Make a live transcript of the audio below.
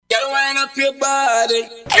wind up your body.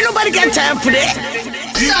 Ain't nobody got time for that.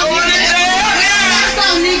 You going to jail?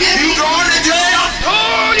 You going to jail?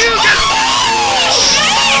 Oh, you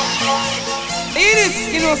It is,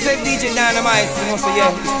 you know, say DJ Dynamite, you know, say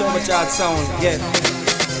yeah, it's Turbocharged sound, yeah.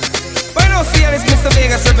 But I don't see how it's Mr.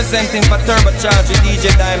 Vegas representing for Turbocharged with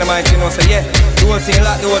DJ Dynamite, you know, say yeah. The whole thing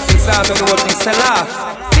lock, the whole thing sound, the whole thing sell off.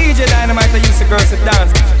 DJ Dynamite, I used to girls to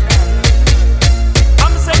dance.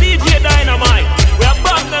 I'm say DJ Dynamite, we are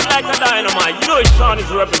burning them like a dynamite. You know Sean is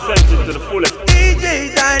representing to the fullest.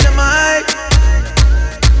 DJ Dynamite.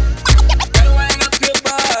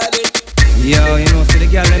 Yo, you know, see the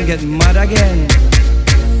girl them get mad again.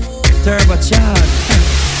 Turbocharged.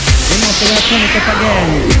 You know, so we're turn it up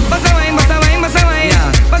again. Bust a wine, bust a wine, bust a wine. Yeah.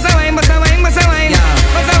 Bust a wine, bust a wine, bust a wine. Yeah.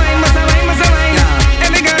 Bust a wine, bust a wine, bust a wine. Yeah.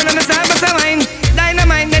 Every girl on the side, bust a wine.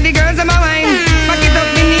 Dynamite, then the girls in my wine. Back it up,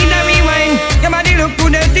 we need a rewind. Your body look too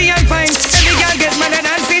dirty and fine. Every girl get mad at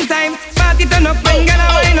dancing time. Party turn up, when girl a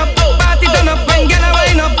wine up. Party turn up, when girl a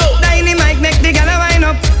wine up. Dynamite, make the girl a wine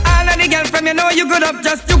up. All of the girl from you know you good up.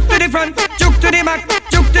 Just juke to the front, juke to the back,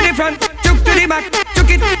 juke to the front, juke to the back.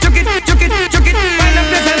 Juke it, juke it, juke it, juke it. Wind up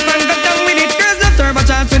yourself and go down with it. Girls love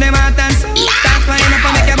Turbocharged to them heart and soul. Start wind up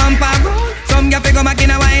and make your bumper roll. Some girl fi go back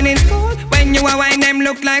in a whining school. When you a wine them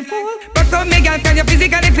look like fool. But come me girl can you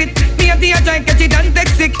physically fit. Me a tea a try catch it and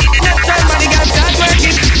take sick. Let's try body girl start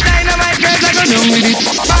working. Dynamite girls a go down with it.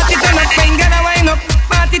 Party turn up when girl a wine up.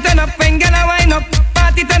 Party turn up when girl a wine up.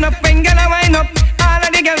 Party turn up when girl a wine up. All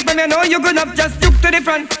of the girls from you know you good up. Just juke to the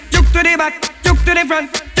front, juke to the back, juke to the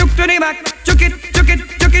front, juke to the back. Juke it, juke it,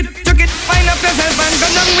 juke it, juke it. Wind up yourself and go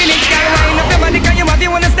down with it, girl. Wind up your body 'cause you have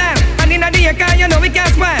you wanna style. And inna the car you know we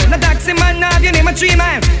can't smile. The taxi man have your name a 3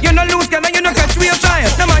 mile. You no lose girl and you no catch real trial.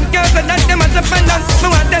 The man can't say that them as a pendant. Me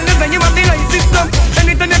want tell you say you have the right system.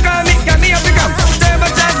 Anytime you call me have to come.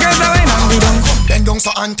 Turbocharged girls are wine and go down. Bend down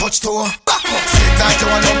so and touch toe. Sit like you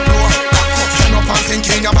want up blow. Stand up and sink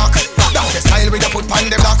in your back. The style with your foot on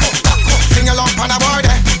the block. Fling your lump on a board.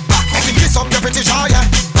 Make it kiss up your pretty jaw, yeah.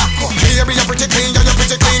 Baby, you're pretty clean, yeah, you're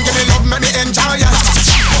pretty clean. Give me love, make me enjoy, yeah.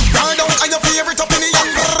 Round down on your favorite up in the young.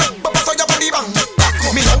 But so your body bang.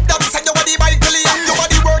 Me hope that said your body by billion. Your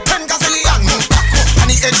body worth 10 gazillion. On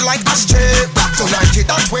the edge like ashtray. So like it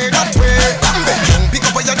that way, that way. Bend down, pick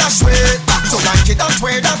up on your dash way. So like it that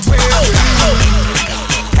way, that way.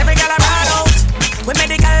 Every girl I ride out. We make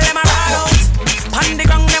the girl them a ride out. On the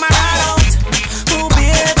ground them a ride out. Oh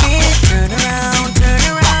baby, turn around, turn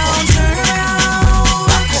around, turn around,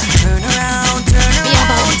 turn around, turn around. Yeah,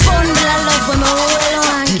 but bundle of love when me hold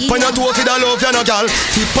on. Tip on your toe for the love, you no gal.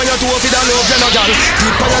 Tip on your toe for the love, you no gal.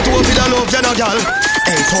 Tip on your toe for the love, you no gal.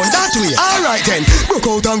 Hey, turn that way. Alright then, broke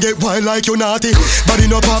out and get wild like you naughty. Body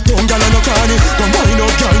no pop, down, gal and no cranny. Don't wind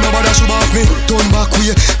up, gal, nobody should off me. Turn back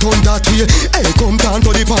way, turn that way. Hey, come down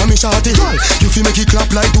to the palm, me shawty. Gal, you feel make it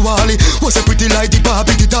clap like Duali. Was a pretty like the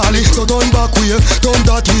Barbie, the dolly. So turn back way, turn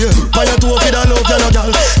that way. Tip on your toe for the love, you no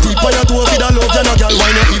gal. Tip on your toe for the love, you no gal.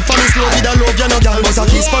 Why not if for me slow for the love, you no gal. Was a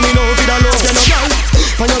kiss for me now for the love, you no gal.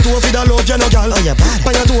 On your toe for the love, you no gal.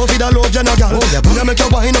 On your toe for the love, you no gal. You make your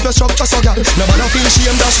wine up your structure so gal. Nobody feel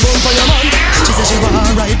shame dash bump on your man. She say she want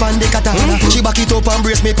right on the katana. She back it up and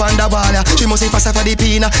brace me pon the wall. She must say fast for the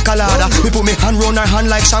pina colada. Me put me hand round her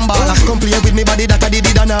hand like Shambhala. Come play with me body that I did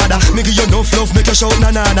another. Me give you enough love, make you shout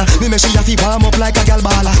na-na-na. Me make she have to warm up like a gal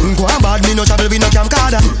bala. Go on bad, me no travel with no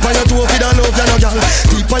camcorder. On your toe for the love, you no gal.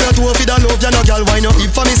 Tip on your toe for the love, you no gal. Why not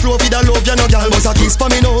if for me slow for the love, you no gal. Bust a kiss for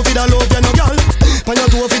me now for the love, you no gal. On your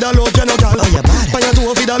toe for the love, you no gal. On your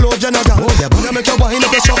toe for the love, you no gal. You make your wine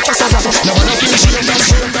up your structure so gal. Nobody feel shame that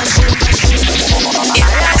shame. Yeah,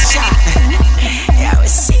 that's shot. Yeah, we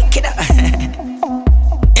sick it up.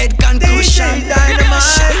 Head concussion.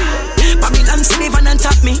 Babylon see the van and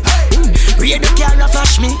tap me. Read the car and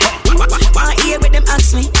flash me. One ear with them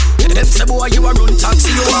ask me. Them say boy you a run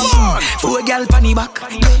taxi you a 4 gal panny back.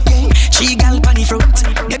 3 gal panny front.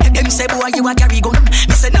 Them say boy you a carry gun.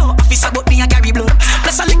 Me say no officer but me a carry blood.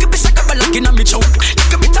 Plus a little bit of couple luck inna me choke.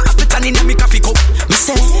 Little bit of appleton inna me coffee cup. Me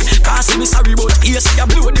say pass me sorry but here see a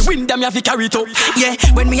blow the wind them have to carry it up. Yeah,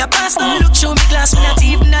 when me a pass don't look show me class. Me not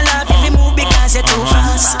even a laugh if me move because you're too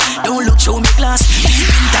fast. Don't look show me class. Keep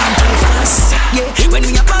in time too fast. Yeah, when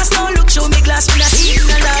me a pass don't look show me class. Me not even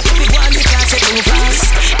a laugh if me go on because you're too fast.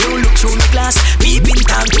 Don't look show me class. Keep in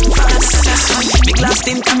time too fast. Me class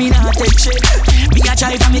think I mean I take shit. Me a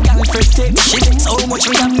drive and me gal first take. She thinks how much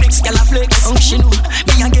we have next gal a flex. Oh she know.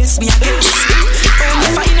 Me a guess. Oh me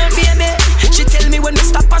find her baby. She tell me when we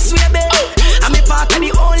stop a swear baby. I'm a part of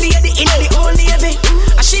the only lady in the only heavy.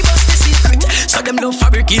 And she bust the secret. So them don't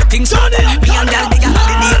fabricate things. Me and gal big a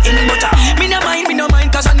holiday in butter. Me no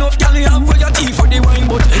mind cause I know if gal you have for your teeth for the wine.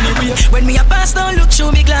 But anyway, When me a pass, don't look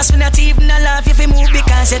through me glass. Me not even a laugh if you move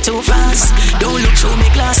because you're too fast. Don't look through me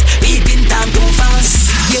glass, peeping time too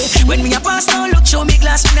fast. Yeah. When me a pass, don't look through me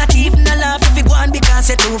glass. Me not even a laugh if you go on because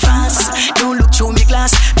you're too fast. Don't look through me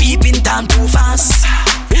glass, peeping time too fast.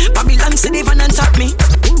 Babylon say they van and tap me.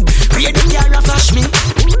 Read the car flash me.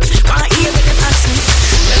 Why hear me them ask me?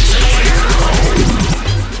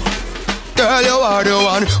 Girl, you are the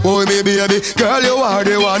one, oh me baby. Girl, you are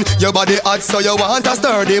the one. Your body hot, so you want a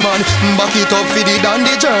sturdy man. Back it up for the down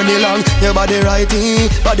the journey long. Your body righty,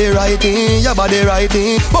 your body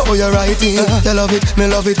righty. Oh, you're righty. You love it, me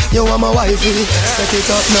love it. You want my wifey. Set it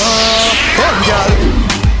up now, come girl.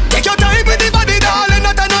 Take your time with the body, darling.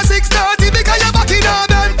 Not a 6:30 because you're back in a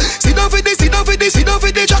bed. Sit down for the, sit down for the, sit down for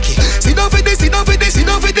the jockey. Sit down for the, sit down for the, sit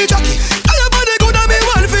down for the jockey. Your body good and me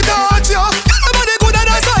want to touch you. Your body good and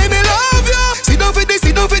that's why me love you. Sit down for the,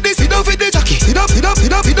 sit down for the, sit down for the jockey. Sit down, sit down, sit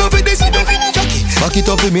down, sit down for the, sit down for the jockey. Back it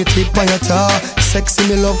up with me, tip on your tar. Sexy,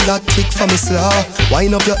 me love that tick for me slaw.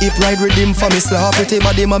 Wind up your hip, ride rhythm for me slaw. Pretty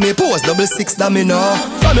body, mommy pose, 6 that me know.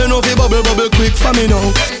 For me know, fi bubble, bubble quick for me now.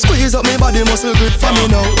 Squeeze up me body, muscle grip for me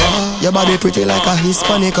now. Your body pretty like a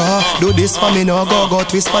Hispanic. Do this for me now, go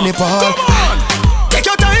twist for me paw. Take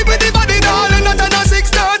your time with the body, darling. Not a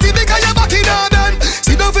 6:30 because you're back in a bed.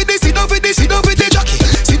 Sit down for the, sit down for the, sit down for the jockey.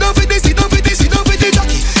 Sit down for the, sit down for the, sit down for the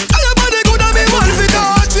jockey. Your body good and me want to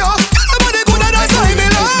touch you. Your body good and that's why me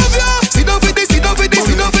love you. Sit down for the, sit down for the,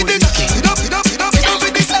 sit down for the jockey. Sit down, sit down, sit down, sit down for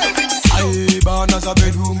the, sit down for the. I born as a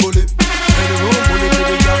bedroom bully. Bedroom bully to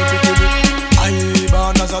the girl to kill it. I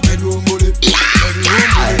born as a bedroom bully. Bedroom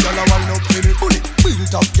bully, girl I want up in it.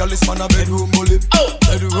 Built up, girl is man a bedroom bully.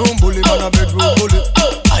 Bedroom bully, man a bedroom bully.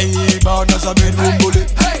 I born as a bedroom bully.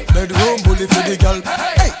 Bedroom bully for the girl.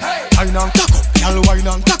 Hey, wine and cock up, girl wine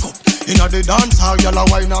and cock up. Inna the dance hall, girl a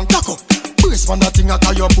wine and cock up. Brace man that thing at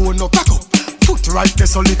your bone no crack up. Foot right there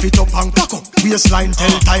so lift it up and cock up. Waistline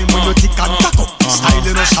tell time when you tick and cock up. Style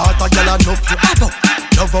in a short a girl and up you up up.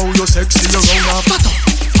 Love how you sexy, you round and fat up.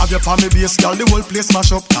 Have your family base, girl, the whole place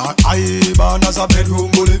mash up. I born as a bedroom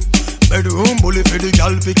bully. Bedroom bully for the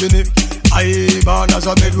girl picking it. I born as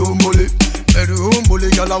a bedroom bully. Bedroom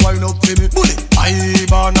bully, girl a wine up for me. Bully. I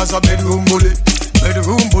born as a bedroom bully.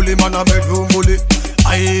 Bedroom bully, man a bedroom bully.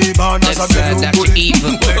 I born as a bedroom bully.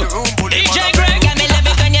 Bedroom bully, DJ Greg, I me love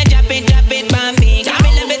it when you drop it for me. I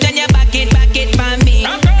me love it when you back it for me.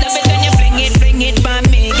 Love it when you fling it for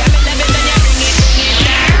me. I me love it when you bring it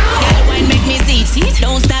down. Girl, wine make me see.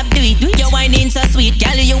 Don't stop do it. Your whining so sweet,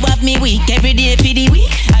 girl, you have me weak every day for the week.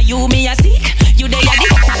 Are you me a sick? You there a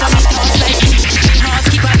dick? From me toes like horse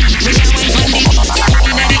keep a beat. When you wine from the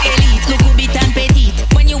inna the elite, no good bit and petite.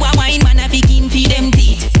 When you a wine, man a fi kin feed them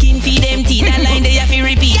teeth. That line they have to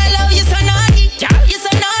repeat. I love you so naughty, you so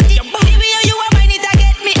naughty. The way you a wine it a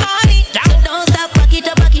get me on it. So don't stop, back it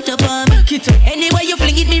up on me. Anyway you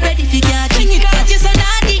fling it, me ready for catch it. Cause you so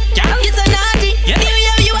naughty, you so naughty. The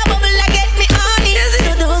way you a bubble a get me on it.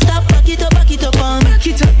 So don't stop, back it up on me.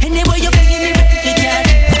 Anyway you fling it, me ready for catch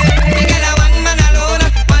it. Me got a one man alone,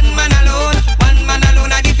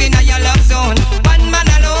 a deep inna your love zone. One man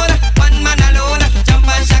alone, jump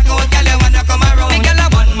and shock out, girl you wanna come around. Me got a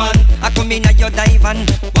one man, I come inna your dive and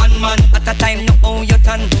one man at a time, no how you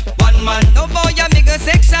turn. One man, no boy a bigger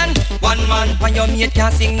section. One man, when your mate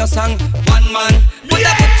can't sing no song. One man, put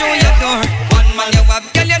a foot through your door. One man, you have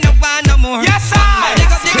girl you no want no more. Yes sir. One man,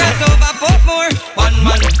 pick up the glass over pop more. One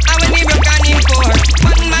man, I when him you can him for.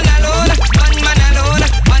 One man alone,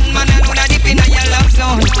 a deep inna your love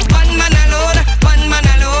zone. One man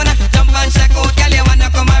alone, jump and shock out, girl you wanna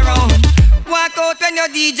come around. Walk out when your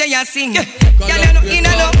DJ a sing. Girl you no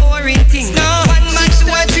inna no boring thing. No. One man, 2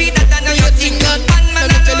 or 3 that I know you think. One man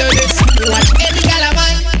alone. Watch every gal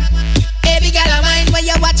of mine. When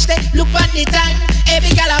you watch them, look at the time.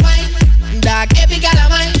 Every gal of mine, dog. Every gal of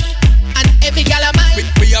mine, and every gal of mine.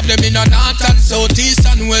 We have them in a north and south, east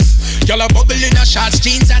and west. Gyal a bubble in a shorts,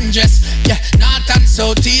 jeans and dress. Yeah, north and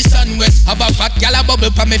south, east and west. Have a fat gyal a bubble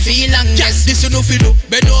pa me feel and yes. This you know fi do.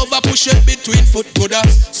 Bend over, push it between foot good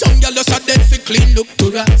ass. Some gyal just a dead fi clean look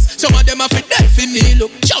good ass. Some of them a fi dead fi me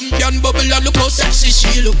look. Champion bubble a look how sexy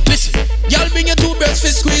she look. Listen, gyal bring your 2 breasts fi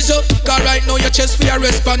squeeze up. Cause right now your chest fi a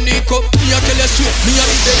rest pan knee cup. Me a tell you straight, me a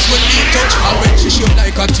the best when me touch. And when she shape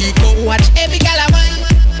like a teacup. Watch every gal of mine.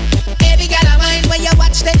 Every gal of mine. When you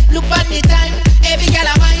watch them, look at the time. Every gal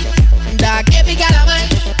of mine, dog. Every gal of mine,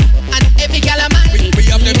 and every gal of mine. We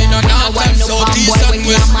have them in a north and south, east and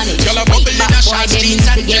west. Gyal a bubble in a shorts, jeans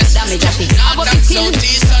and dress. North and south,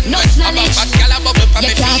 east and west. Have a fat gyal a bubble pa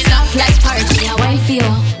me feel. You can't stop like party.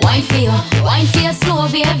 Wine for you, slow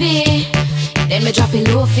baby. Then me drop it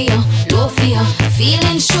low for you,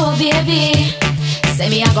 feeling sure baby. Say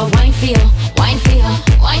me I go wine for you, wine for you,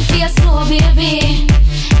 wine for you slow, baby.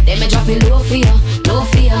 Then me drop it low for you,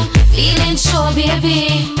 feeling sure,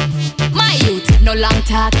 baby. My youth, no long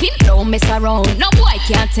talking, don't mess around. No boy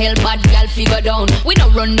can't tell bad girl figure down. We no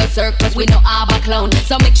run no circus, we no have a clown.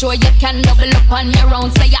 So make sure you can double up on your own.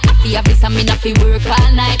 Say you happy of this and me not fi work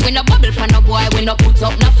all night. We no bubble pan no boy, we no put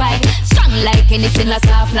up no fight. Strong like anything, a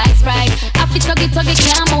soft like Sprite. Happy tuggy,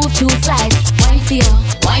 can't move too slice. Wine for you,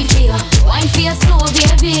 wine for you, wine for you slow,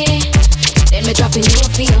 baby. Then me drop it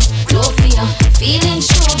low for you, feeling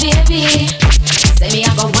sure, baby. Say me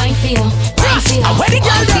I go wine for you, wine for you. Where the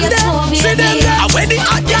girl them there? See them there. Where the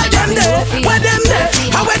hot girl them there? Where them there?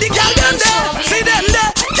 Where the girl them there? See them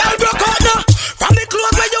there. Girl broke out now. From the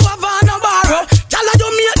clothes where you have on a borrow. Girl I do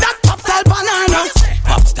make that pop style banana.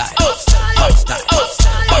 Pop style, pop style,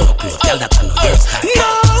 borrow clothes. Girl that I know your style. No,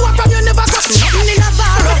 what from you never got nothing in a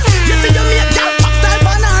Zara. You see you make that pop style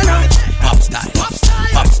banana. Pop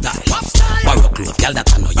style, borrow clothes. Girl that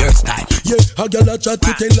I know your style. Yeah, a girl a chat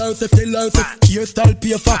to tell her, hairstyle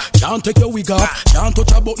pay for. Can't take your wig off, can't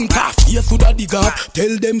touch a button cuff. Yes, to the dig off.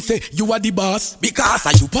 Tell them say you are the boss. Because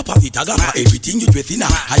are you papa it a for everything you dress in.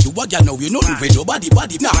 Are you a girl now you know when nobody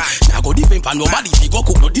body now. Now go depend on nobody, she go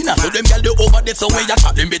cook no dinner. So them girl they over there so when you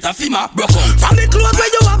talk them better see ma. Broke on. From the clothes where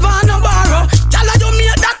you have on a borrow. Girl I do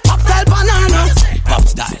make that pop style banana. Pop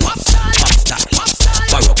style,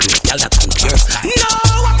 borrow clothes. Girl that I know your style. No,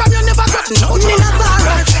 what from you never got nothing in a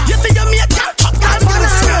Zara. You see you make that pop style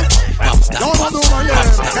banana. Pop style,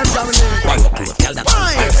 borrow clothes. Girl that I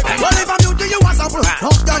know your style. Well if I'm new to you a sample, no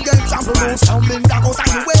girl get sample, no stumbling that goes on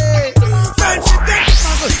the way. Friendship get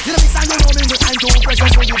sample, you know me say you know me, I'm too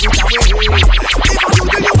precious so you get away. If I'm new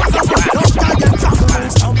to you a sample, no girl get sample, no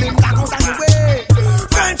stumbling that goes on the way.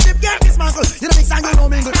 Friendship get dismantle, you know me say you know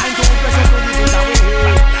me, I'm too precious so you get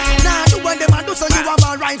away. Now do when them a do so you have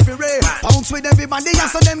a right for it. Bounce with everybody and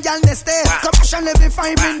so them girl they stay. Commotion every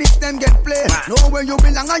 5 minutes them get play. Know where you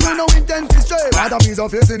belong and you know intent to stray. Other means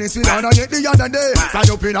of facing this with on it the other day. Fly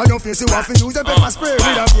up in on your face you have to use a pepper spray.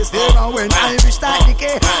 With a face fair and when Irish start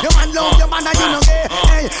decay. Your man love your man and you know gay.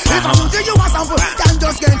 Hey, if I'm new to you a sample, can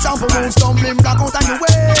just get sample. Won't stumbling block out on the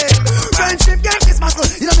way. Friendship get dismantle.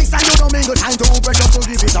 You know me say you don't make good time to pressure to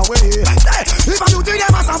give it away. Hey, if I'm new to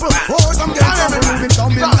them a sample, oh some get sample. Moving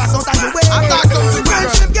stumbling blocks out on the way.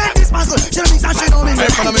 Friendship get dismantle. You know me say she don't make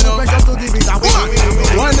good time to pressure to give it away.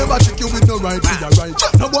 Why never trick you with no right for your right?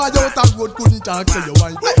 No boy out on road couldn't talk to your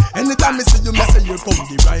wife. Anytime me see you, me say you come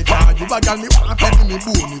the right. You a girl me want to me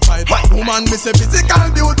bone fight. Woman me say physical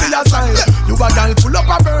beauty aside. You a girl full up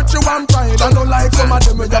of virtue and pride. I don't like some of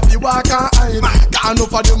them where you fi walk and hide. Can't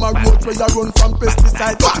enough of them a road where you run from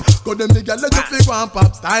pesticide. Go them the girl let you fi go and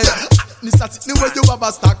pop style. This a sitting where you have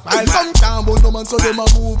a stockpile. Some can't but no man so them a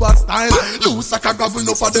move a style. You suck a gobble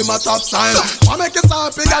up of them a top style. Wanna make you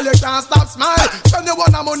happy girl you can't stop smile. When you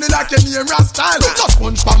want a money like a name style. Just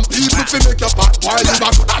punch from people to make your pot boil. You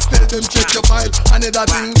back that tell them check your file. Another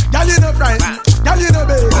thing, girl you no frightened, girl you no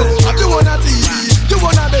baby. If you want a TV, you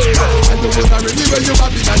want a baby. And you want a ready when you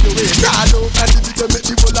happy and you wait. God out and if you can make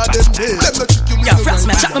people of them day. Them no trick you with yeah, France,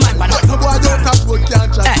 man, chat my mind, man. No boy don't have road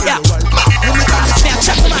can't chat to your wife.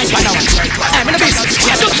 Chat my mind, man. I'm in the business.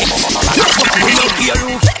 We no care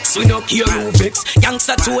who vex, we no care who vex.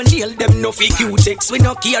 Youngster to nail them no fake Q-tex. We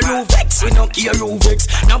no care who vex, we no care who vex.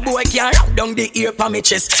 No boy can rap down the ear pa me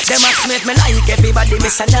chest. Them ask me if me like everybody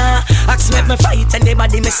miss a nah. Ask me if me fight and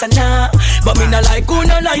everybody miss a nah. But me no like who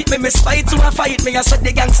no like me spite to a fight. Me I said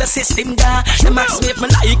the gangster system da. Them ask me if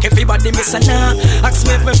me like everybody miss a nah. Ask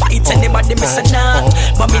me if me fight and everybody miss a nah.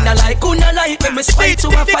 But me no like who no like me spite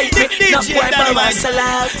to a fight. Me no boy by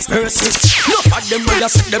myself. Enough of them where you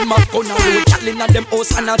set them up on a road. Calling at them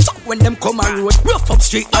house and a talk when them come a road. Rough up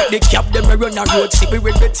street like the cab them a run a road. See me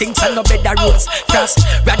with the things and no better roads. Fast,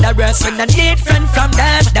 rather worse when I need friend from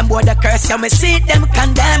them. Them boy the curse you me see them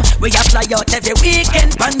condemn. We a fly out every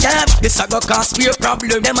weekend pan them. This a go cause me a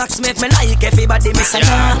problem. Them ask me if me like everybody miss a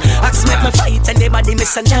nah. Ask me if me fight and everybody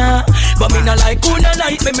miss a nah. But me no like who no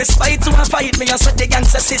like me spite to a fight. Me a said the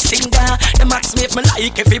gangster system da. Them ask me if me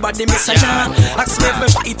like everybody miss a nah. Ask me if me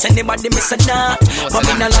fight and everybody miss a nah. But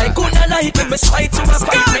me no like who no like me spite to a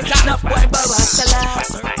fight. Me enough boy Barasala.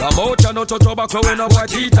 The mouth you no touch tobacco when no boy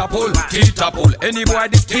teeta pull. Any boy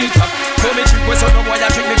this teeta. So me drink with some no boy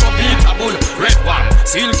that drink me go Peter Bull. Red one,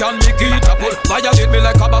 seal can me geeta pull. Violate me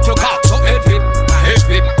like a buckle cock. So head whip.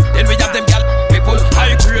 Then we have them gal people.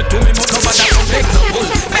 High grade to me must no bother from make no bull.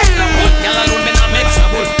 Make no bull, gal alone me not make no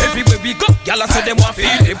bull. Everywhere we go, gal say them want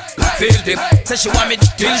feel him. feel it. Say she want me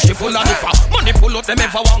till she full of the money pull up them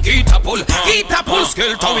ever want guitar pull. Guitar pull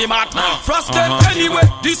skill to we mat. Frost them anyway,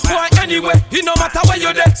 this boy anyway. He no matter where you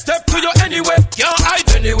there, step to you anyway. Can't hide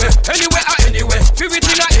anyway, anywhere or anywhere. Feel it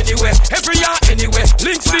in anywhere, every year anywhere.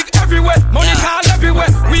 Links big everywhere, money call everywhere.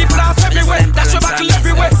 We flash everywhere, dash your battle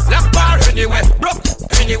everywhere. Left bar anywhere, bro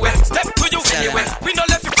anywhere. Step to you anywhere. We no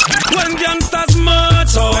left. When gangsters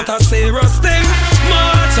march out a serious thing,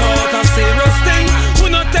 march out a serious thing. We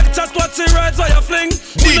no take chat what he rides while you fling.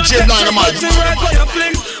 DJ Dynamite.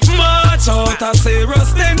 March out a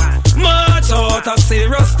serious thing, march out a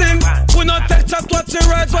serious thing. We no take chat what he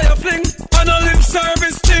rides while you fling. I no lip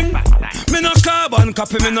service thing. Me no carbon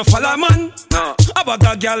copy, me no follow man. I bag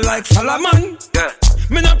a girl like Solomon.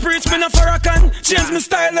 Me no preach, me no Farrakhan. Change me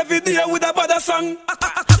style every day with a bad song.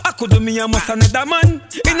 I could do me a must another man.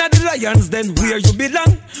 Inna the Lions, then where you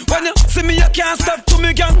belong. When you see me, you can't step to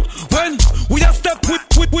me gang. When we a step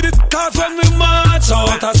with it, cause when we march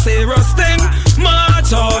out a serious thing,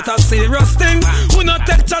 march out a serious thing. We no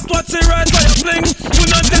take chat what you right by your fling. We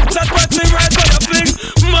no take chat what you right by your fling.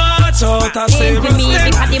 March out a serious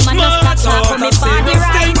thing, march out a serious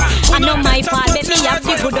thing. I know my fault, baby, I have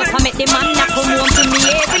the good up and make the man that come home to me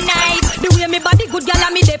every night. The way me body good, girl,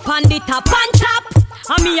 and me dey pan the top, pan top.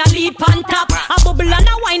 And me a lead pan top, a bubble and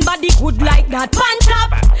a wine body good like that, pan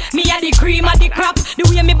top. Me a the cream of the crop. The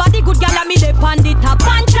way me body good, girl, and me dey pan the top,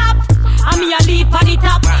 pan top. And me a lead pan the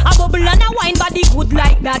top, a bubble and a wine body good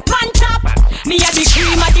like that, pan top. Me a the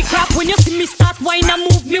cream of the crop. When you see me start wine and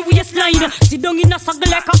move me waistline, sit down in a circle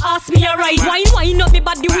like a ass me a ride. Wine up me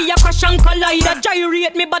body, we a crash and collide.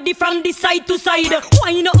 Gyrate me body from the side to side.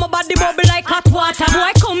 Wine up my body bubble like hot water.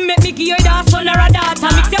 Boy come make me give you the son or a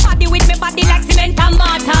daughter. Mix your body with me body like cement and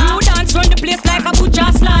mortar. You dance round the place like a butcher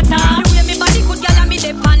slaughter. The way me body good, girl, and me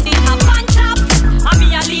dey pan the top, pan top. And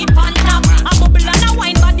me a lead pan top, a bubble and a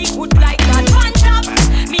wine body good like that, pan top.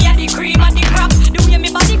 Me a the cream of the crop. The way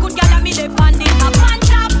me body good, girl, and me dey pan the top, pan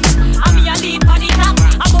top. And me a lead pan the top,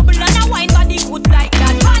 a bubble and a wine body good like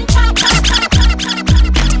that, pan top.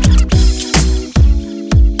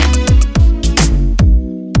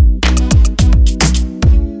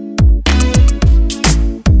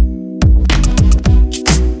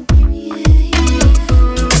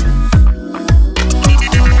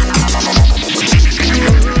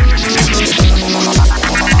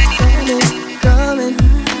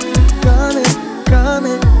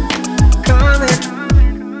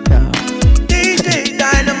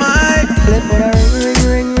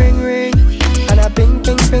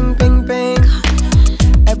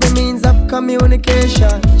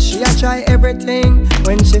 Communication, she a try everything.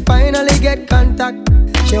 When she finally get contact,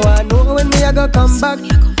 she wanna know when me a go come back.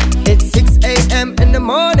 It's 6 a.m. in the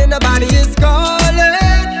morning, the body is calling,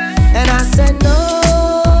 and I said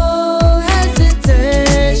no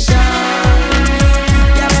hesitation.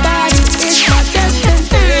 Your body is my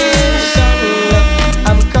destination.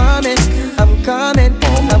 I'm coming, I'm coming,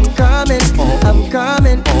 I'm coming, I'm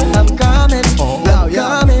coming, I'm coming, I'm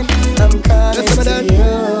coming, I'm coming to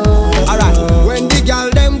you. When the girl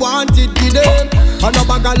them wanted to them, and no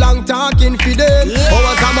bag a long talking for them.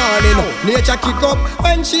 Hours a morning, nature kick up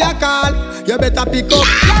when she a call. You better pick up.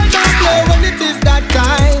 Girl, don't play when it is that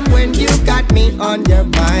time. When you got me on your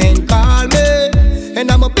mind, call me, and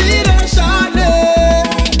I'ma be there shortly.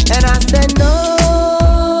 And I said no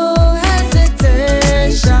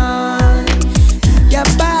hesitation. Your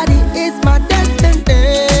body is my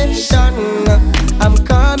destination. I'm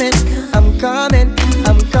coming, I'm coming,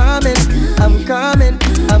 I'm coming, I'm coming,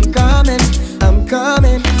 I'm coming, I'm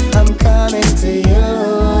coming, I'm coming to you.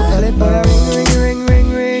 Telephone ring, ring, ring,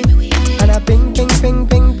 ring, and a ping, ping, ping,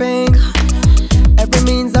 ping, ping. Every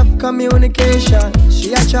means of communication,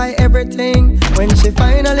 she a try everything. When she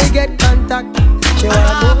finally get contact, she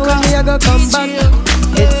wanna know when me a go come back.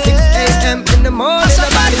 It's 6 a.m. in the morning, the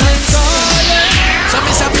body is calling. So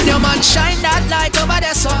me say with your man shine that light over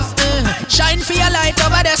there, so shine for your light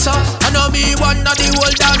over there, so I know me one of the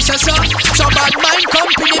whole dancers, so bad mind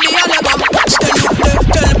company me and them watch them look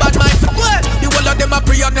tell bad mind what the whole of them a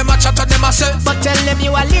pray and them a chat and them a say, but tell them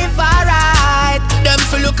you a live alright. Them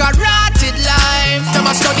feel look a rotted life. Them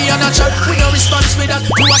a study and a chat with no response with that.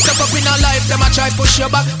 You a step up in a life, them a try push you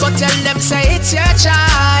back, but tell them say it's your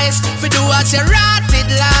choice. For do what's your rotted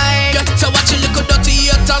life. So watch you look dirty,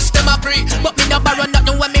 you toss them a pray, but me no borrow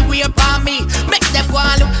nothing when me wear for me. Make them go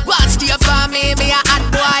and look, what's the for me? Me a hot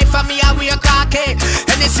boy for me a wear cocky.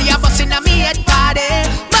 And they see a bus in a me head party.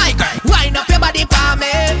 My girl, wind up your body for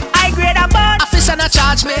me. I grade a bun, officer not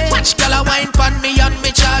charge me. Watch girl a wine pon me and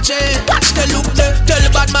me charge it. Watch the look there, tell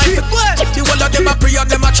bad mind for what? The whole of them a pray and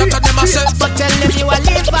them a chat and them a say, but tell them you a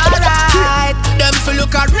live alright. Them feel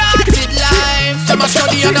look a right.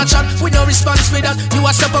 a chat, we no response with that. You a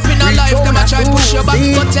step up in a life, them a try push your back,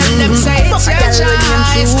 but tell them say it's your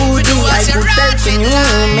choice. We do what you right with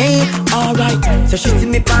me. Alright, so she see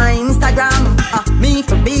me on Instagram, me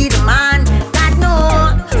for be the man. God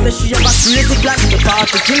no, so she have a crazy plan to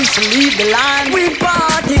party till she leave the land. We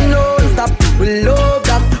party non-stop, we love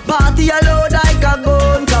that. Party alone like a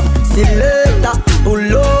gun cup. Selector,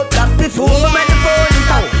 pull up that before when the phone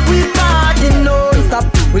stop. We party non-stop,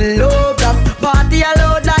 we love that. Party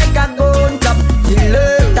alone like a gun cup.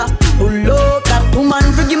 Selector, pull up that. Woman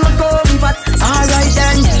forgive my comfort. Alright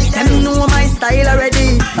then, them know my style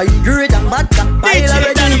already. I great and bad can pile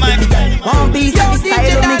already. One piece of the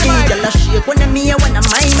style of me key. Girl a shake when I'm here when I'm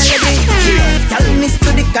my melody. Tell me to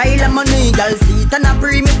the Kyle and money. Girl sit and a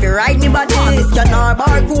pre me fi ride me body. Scanner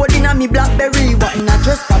barcode in a me Blackberry. What in a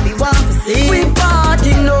dress probably want to see. We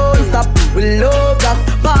party non-stop, we love that.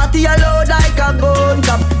 Party alone like a gun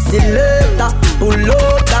cup. Selector, pull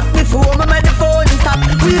up that before me make the phone stop.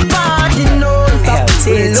 We party non-stop,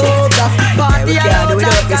 we love that. Party alone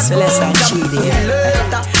like a gun cup.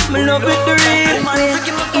 Selector, me love it the real man.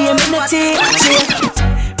 Yeah, me no take.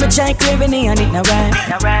 Me try craving and it no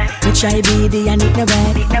right. Me try BD and it no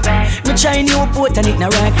right. Me try Newport and it no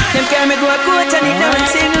right. Them carry me go a coat and it no right.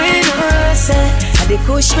 Sing we know say. And the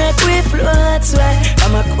kush make we float way.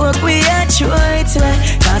 From a coke we a throat way.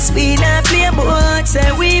 Cause we not play boat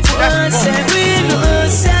say. We both say we know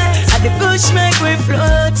say. And the kush make we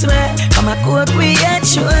float way. From a coke we a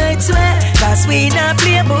throat way. Cause we not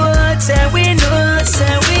play boat say. We know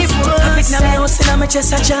say we both say. I fit na me house in my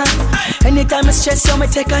chest a jam. Anytime I stress so me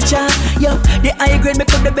take a jam. Yo, the high grade me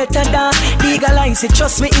could the better than. Legalize it,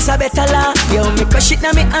 trust me it's a better law. Yo, me crush it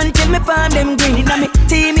na me until me palm them green. Inna me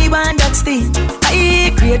team me want that steam.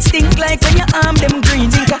 I create stink like when you arm them green.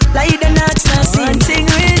 Think I lie the nuts now see. One thing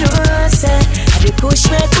we know say. And the push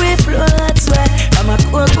make we float way. From a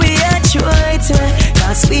coke we a throat way.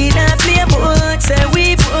 Cause we not play boat say.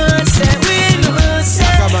 We both say we know say.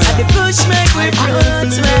 And the push make we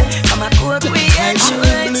float way. From a coke we a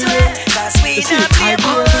throat way. Cause we not play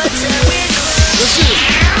boat say. We know.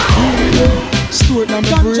 Store na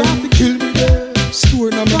my brain, kill me there.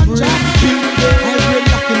 Store na my brain, kill me there. I brain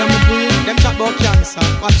locking on my brain. Them chat about cancer.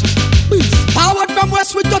 Watch this. Forward from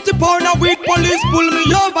west with 30 pound a week. Police pull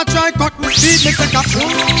me over, try cut me speed. Me take a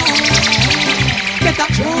get a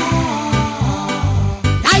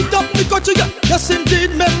light up me cut to you. Yes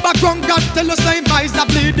indeed, member ground God tell us I'm eyes that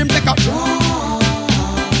bleed. Him take a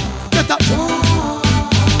get a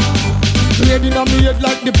brain in a me head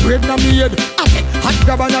like the brain in a me head. Hot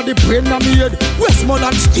grab on the brain in a me head.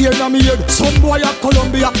 Westmoreland steer in a me head. Some boy at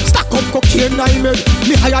Columbia stack up cocaine in a him head.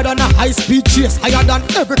 Me higher than a high speed chase. Higher than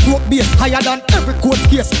every court base. Higher than every court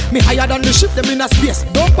case. Me higher than the ship them in a space.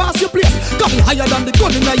 Don't pass your place. Got me higher than the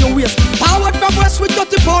gun in your waist. Forward from west with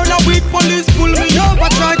 30 pound a week. Police pull me over,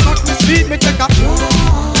 try cut me speed. Me take a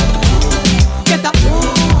get a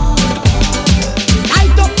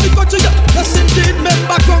light up me cut to you. Yes indeed,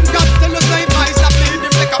 member come God tell us I'm eyes that bleed.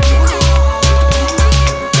 Him take a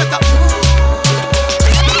get a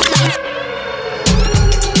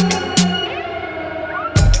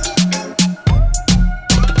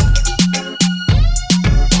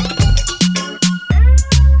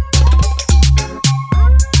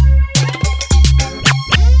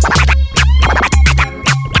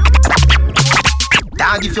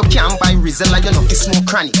dog if you can't buy Rizla, you know fi smoke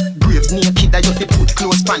cranny. Graves naked, that you fi put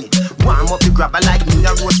clothes pan it. Warm up the grabber like me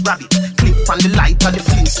a roast rabbit. Clip on the light of the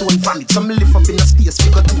Flintstone from it. So me lift up in a space,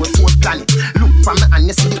 figure to a fourth planet. Look from me and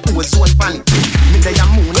you see the ozone planet. Me day a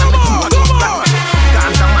moon and me do a good rabbit.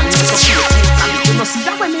 Dance a man, so feel it, you know see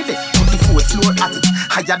that when me there. 44th floor at it.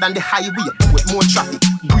 Higher than the highway, with more traffic.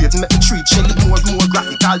 Grade make me treat Shelly more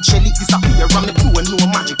graphic. All Shelly disappear and me do no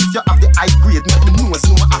magic. If you have the high grade, make me nose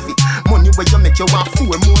no affy. Money where you make you want 4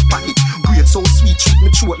 more pocket. Grade so sweet, treat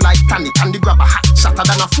me throat like tonic. And the grab a hat, shatter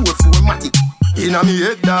than a 4 matic. Inna me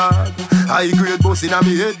head dog, high grade boss inna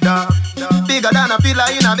me head dog. Bigger than a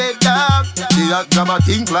pillar in a bed dog. The hot grab a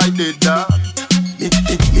think like dead dog.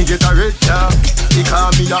 Me get a red dog. He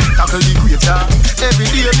call me a tackle the creator. Every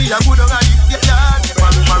day me a good on a hit dog.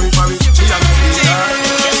 Marry, she a me dog.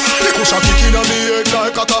 The cushion kick inna me head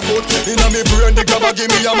like a foot. Inna me brain the grabber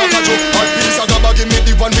give me a macajo. Hot piece a grabber give me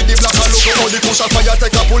the one with the black and logo. How the cushion fire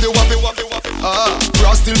take a pull you wappy.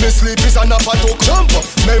 Grass till me sleep is a nap a talk. Jump up,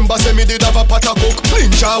 member say me did have a pot a cook.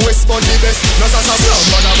 Ninja West Bond the best. No sasa slam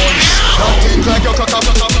man a bun. Don't think like your crack up.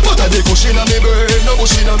 But a the cushion inna me brain, no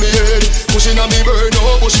bush inna me head. Cushion inna me brain,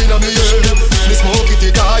 no bush inna me head. Me smoke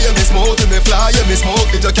it high, me smoke till me fly. Me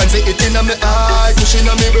smoke it, you can see it inna me eye. Cushion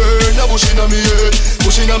inna me brain, no bush inna me head.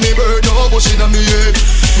 Cushion inna me bird, no bush inna me head.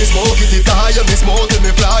 Me smoke it higher, me smoke it,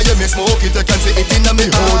 me fly, me smoke it, you can see it inna me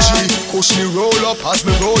OG. Push me roll up, as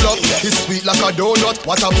me roll up. It's sweet like a donut,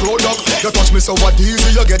 what a product. You touch me so what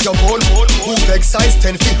easy, you get your bone. Who beg size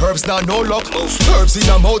 10 feet, herbs now no luck. Herbs in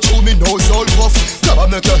a mouth, through me nose all puff. Grab a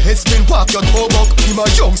make your head spin, pop your toe buck. Him a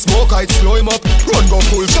young smoke, I'd slow him up. Run go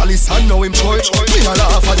full chalice and know him choy. Me a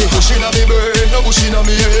laugh at the bush inna me burn, no bush inna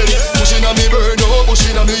me head. Bush inna me burn, no bush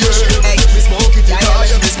inna me head. Me smoke it,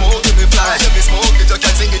 higher, me smoke it, me fly, me smoke it, you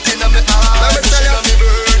can sing it inna me eye. Let me tell you, me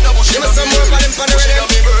burn, no bush inna me head. Bush inna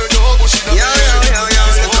me burn, no bush inna me head.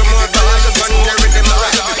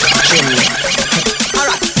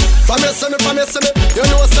 From you see me, you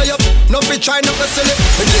know say up. No fi try not to see me.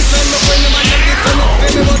 And this time my friend them and them different.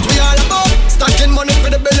 Pay me what we all about. Stacking money for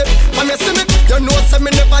the belly. From you see me, you know say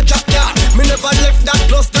me never drop yard. Me never left that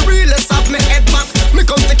close. The realest of me head back. Me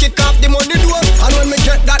come to kick off the money door. And when me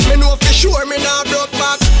get that, me know for sure me nah broke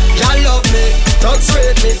back. Y'all love me, thugs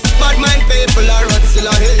rate me. Bad mind people are run still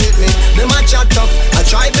a hate me. Them a chat tough, I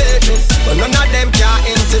try bait me, but none of them can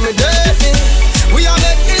intimidate me. We are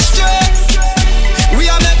make history. We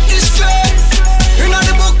are make history. Inna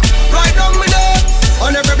the book, write down me name.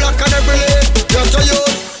 On every block and every lane. You to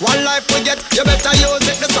use, one life we get, you better use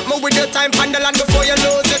it. Do something with your time, handle and before you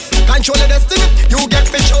lose it. Control your destiny, you get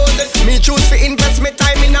to choose it. Me choose to invest me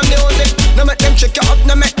time in a music. No make them check you up,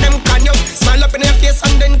 no make them can you. Smile up in your face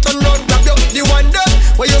and then turn round, grab you. The one day,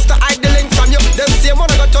 we used to hide the link from you. Them same one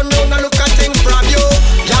I got turn round and look at things from you.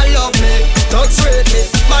 Y'all love me, thugs rate me.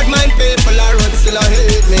 Bad mind people are run still a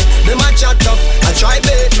hate me. Them a chat tough, I try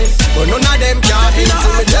bait me, but none of them can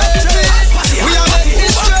intimidate me. We are make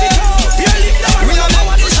history.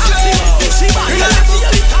 We are make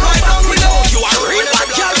history. Right now we know you are real bad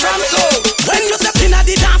girl from so. When you step in at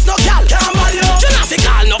the dance, no girl can't bother you. You not fi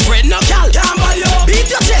call no friend, no girl can't bother you. Beat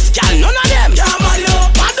your chest, girl, none of them can't bother you.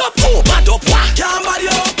 Bad up who, bad up what can't bother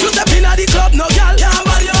you. You step in at the club, no girl can't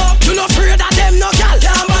bother you. You not afraid of them, no girl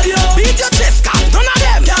can't bother you. Beat your chest, girl, none of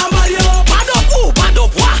them can't bother you. Bad up who, bad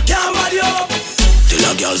up what can't bother you. Till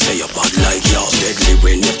a girl say you're bad like yours. Deadly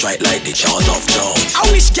when you strike like the jaws of Jaws. I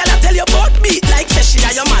wish girl I tell you about beat like say she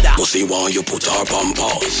and your mother. Pussy want you put her on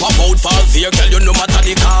pause. Pop out fall fear girl you no matter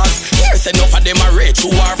the cause. Here's enough of them a rage who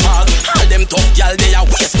are fast. All them tough girl they a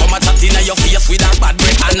waste. Come a chat in your face with her bad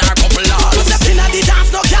breath and her couple laws. You step in a the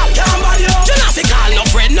dance no girl can't bother you. You not fi call no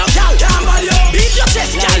friend no girl can't bother you. Beat your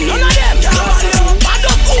chest girl none of them can't bother you. Bad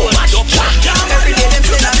up who bad up what can't bother you. Every day them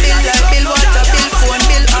send a bill like bill water bill phone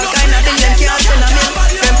bill all kind of bill them can't send a bill.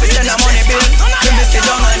 Them fi send a money bill. Them fi sit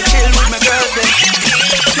down and chill with my girls them.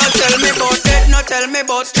 No tell me about debt, no tell me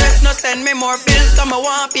about stress. No send me more bills, come I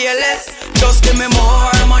want pay less. Just give me more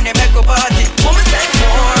money, make a party. Mama say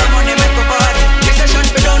more money, make a party. This session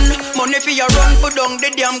be done, money for your run. Put down the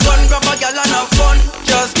damn gun, grab a gal and have fun.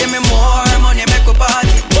 Just give me more money, make a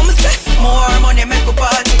party. Mama say more money, make a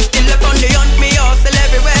party. Still up on the hunt, me hustle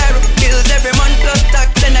everywhere. Bills every month plus tax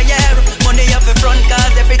in a year. Money off the front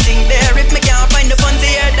cause everything there. If me can't find the funds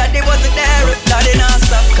here, daddy wasn't there. Daddy not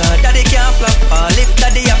stop, cause daddy can't flop. All if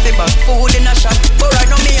daddy have to back food in a shop. But right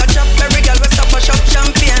now me a chop, every girl will stop a shop.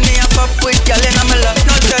 Champagne me a pop with girl in a me lap.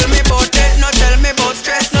 No tell me about debt, no tell me about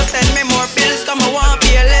stress. No send me more bills, come I want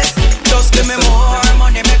pay less. Just give me more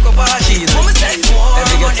money, make a party. Mama say more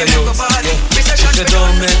money, make a party. If you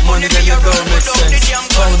don't make money, then you don't make sense.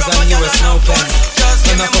 Pounds and US, no pence.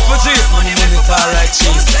 And a couple G's, money tall like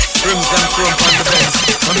cheese. Rims and chrome on the Benz.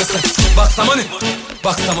 And me say, box of money,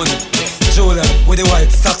 box of money. Julian with the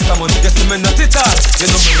white socks of money. You see me not it all, you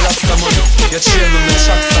know me lots of money. You train me with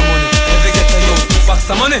shocks of money. Every get a youth, box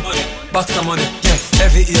of money, box of money. Yeah,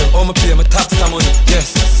 every year, all me pay me tax of money.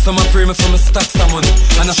 Yes, some a pray me for me stacks of money.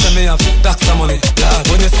 And I say me have stacks of money. Lord,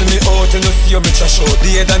 when you see me out, you see me trash out. The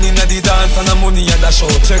head and inna the dance and the money a dash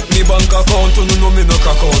out. Check me bank account, you know me no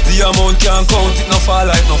crack out. The amount can't count, it no fall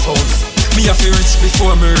like no phones. Me have to reach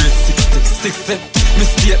before me reach 60. Me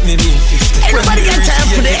state me mean 50. Everybody when me can tell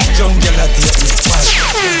for that. Jungle a date me.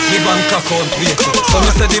 Me bank account waiting. So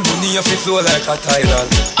me say the money have to flow like a tidal.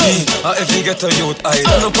 Me, if you get a youth idol.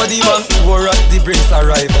 Stand up at the bank, war at the brinks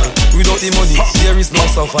arrival. Without the money, there is no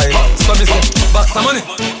survival. So me say, box of money,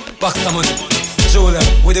 box of money. Julian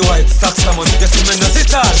with the white socks of money. You see me not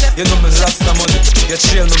it all, you know me lots of money. You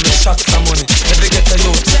train me with shocks of money. Every get a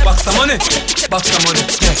youth, box of money, box of money.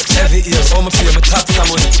 Yeah, every year, all me pay me tax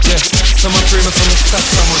of money. Yeah, some pray me for me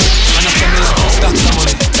stacks of money. And I say me stacks of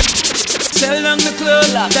money. Tell them the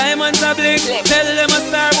club, diamonds are blink. Tell them a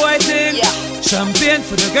star boy thing. Champagne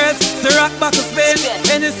for the girls, the rock back to spin.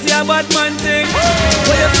 Hennessy a bad man thing.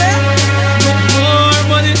 What you say? More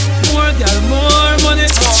money, more girl, more money.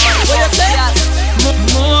 What you say?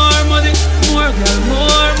 More money, more girl,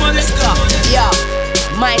 more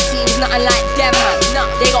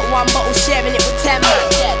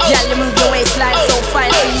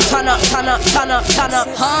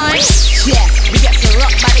Huh? Yeah, we get some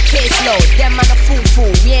rock by the caseload. Them man a fool,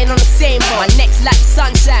 we ain't on the same boat. My neck's like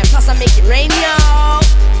sunshine, plus I make it rain, yo.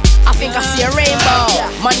 I think I see a rainbow.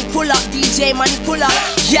 Money pull up, DJ, money pull up.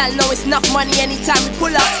 Y'all know it's enough money anytime we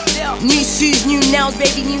pull up. New shoes, new nails,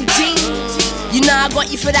 baby, new jeans. You know I got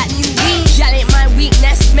you for that new weed. Y'all ain't my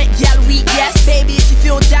weakness, make y'all weak, yes. Baby, if you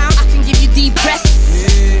feel down, I can give you deep breaths.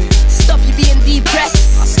 Stop you being depressed.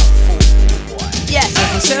 Yes.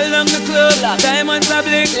 Shell down the club, diamonds are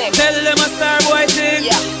blink. Tell them a star boy thing.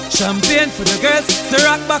 Champagne for the girls, the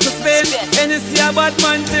rock back a spin. Hennessy a bad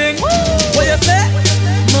man thing. What you say?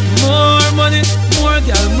 More money, more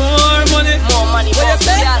girl, more money. More money, what you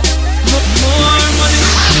say? More money,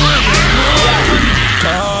 more girl, more money.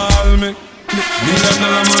 Call me, $1 million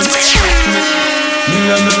man.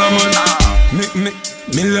 $1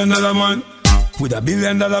 million man. With $1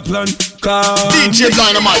 billion plan. Call DJ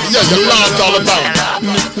Dynamite, yeah, the last dollar down.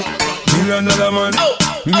 $1 million man.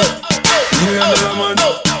 $1 million man.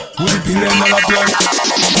 With $1 billion plan.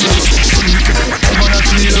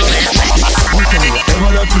 Whatever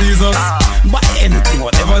that please us. Buy anything,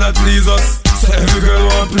 whatever that please us. So every girl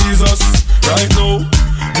want please us. Right now,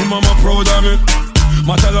 my mama proud of me.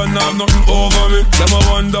 My talent have nothing over me. Them I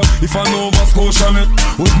wonder if I know Nova Scotia me.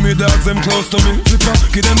 With me dogs, them close to me. Flipper,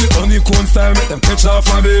 give them the honeycomb style, make them catch off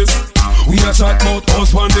my base. We a chat about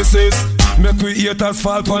house when this is. Make we haters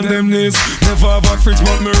fall on them knees. Never have a fridge,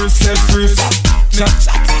 but me wrist set freeze. Chat,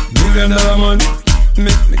 $1 million man. $1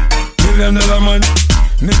 million man.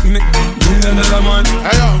 $1 million man.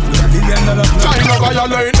 Hey yo, try no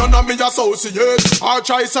violate none of me associates. Or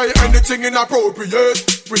try say anything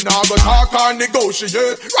inappropriate. We now go talk or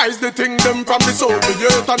negotiate. Rise the thing them from the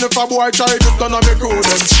Soviet. And if a boy try to turn on me crew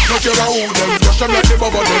them, no care who them, rush them like the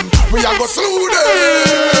bubble them. We a go slew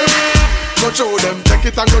them. Go show them, take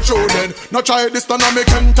it and go show them. No try this turn on me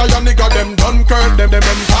can tell ya nigga them. Dunkirk them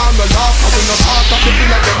calm the laugh. I will not start at the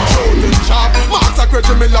pillar them. Show them sharp, marks a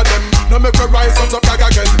credit miller them. No make me rise up gag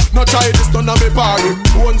again. No try this turn on me party.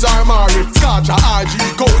 Ones are married, Scotch a RG,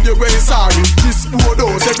 code you way sorry. This poor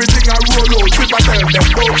dose, everything I roll out. People tell them,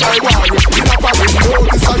 don't try worry. In a party, no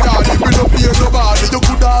this a yardy. We don't fear nobody. You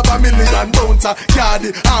could have $1 million bouncer,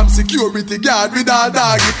 yardy. I'm security guard with a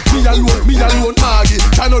doggy. Me alone, Maggie.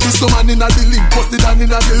 I know this man in a the link, posted on in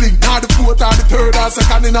a the link. Now the fourth or the third or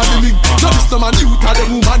second in a the link. Now this man you tell the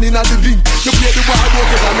woman in a the link. You play the wild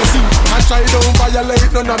worker than me sing. I try don't violate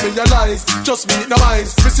none of me your lies. Just me no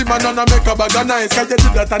eyes. Missy man on a make a bag of nice. Can you do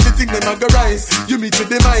that and the thing them a go rise? You meet with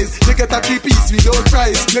the mice. You get a 3 piece without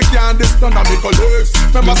price. You can't this none of me colleagues.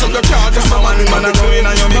 Remember say you can't this my money man a going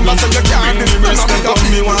on your me. Remember say you can't this none of me got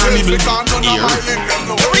me one nibble. Because none of my link them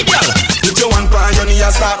no. Put your one pie on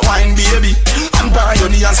your start wine baby. And pie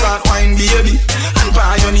on your start wine baby. And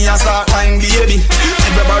pie on your start wine baby.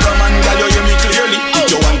 Everybody man girl you hear me clearly. Put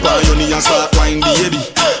your one pie on your start wine baby.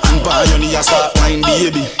 And pie on your start wine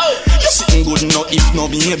baby. You sitting good no if no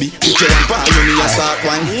baby. Put your one pie on your start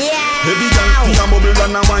wine. Baby girl fi a bubble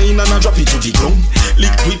and a wine and a drop it to the ground.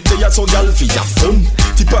 Liquid there so girl fi a fun.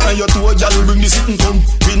 Tip on your toe girl bring the sitting come.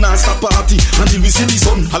 We not stop party until we see the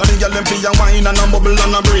sun. All of the girl them fi a wine and a bubble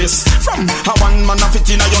and a brace. From a one man a fit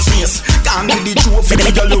in a your space. Can't be the trophy the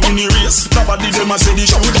girl you win the race. Nobody them a say the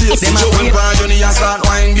show place. Put your one pie on your start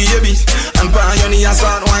wine baby. And pie on your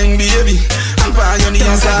start wine baby. And pie on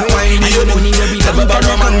your start wine baby. Everybody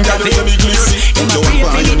man girl you be clear. Put your one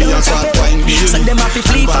pie on your start wine baby. So them have to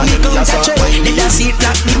flee from the counter trade. They just see it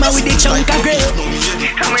like me with the chunk of grave.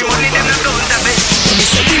 And we money them the counter bed. Me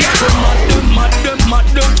say we a go mad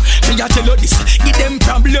them. Me a tell you this, give them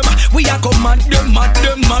problem. We a go mad them.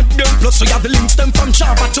 Plus we have the links them from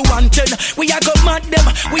Java to 110. We a go mad them.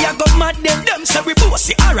 Them say we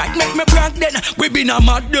bossy, alright, make me brag then. We been a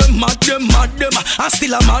mad them. I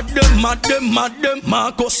still a mad them.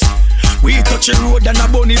 Marcus, we touch a road and a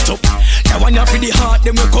burn it up. Now when you feel the heart,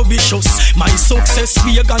 them we go vicious. My success,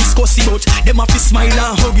 we a guns cussy out. Them have to smile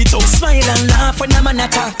and hug it out. Smile and laugh when a man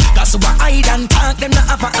attack. Cause we hide and talk, them not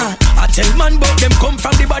have a heart. I tell man but them come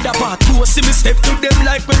from the bad part. Who see me step to them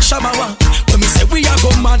like when Shabba want. When me say we a go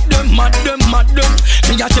mad them.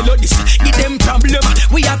 Me a tell you this, give them problem.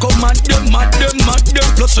 We a go mad them.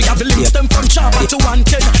 Plus we have the links them from Java to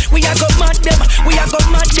 110. We a go mad them.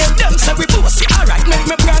 Them say we bossy, alright, make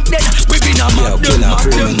me brag then. We been a mad them.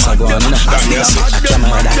 I still a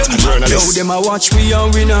mad them. Yo, them a watch we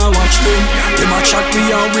and we not watch them. Them a chat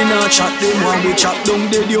we and we not chat them. When we chat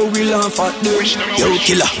down dead, yo, we laugh at them. Yo,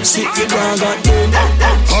 killer, sit the dog at them.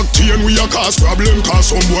 Octane we a cause problem.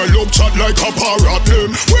 Cause some boy love chat like a parrot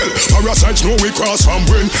them. We Well, parasites know we cross from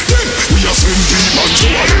when. Then we are send deep and to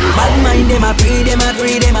a hell. Bad mind them a pray, them a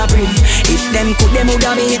pray, them a pray. If them could, them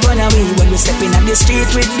woulda made one away. When we stepping on the street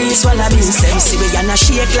with these wallabies, them see we gonna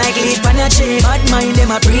shake like leaf on a tree. Bad mind them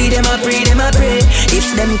a pray, them a pray, them a pray. If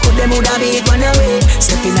them could, them woulda made one away.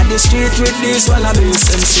 Stepping on the street with these wallabies,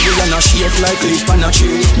 them see we gonna shake like leaf on a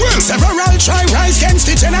tree. Well, several try rise against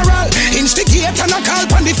the general. Instigate and a call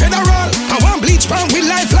on the federal. I want bleach pound with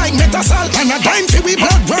life like metasol. And a dime for we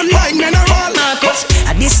blood run like mineral.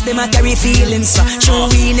 At this them a carry feelings for. Sure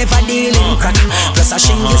we never deal in crack. Plus a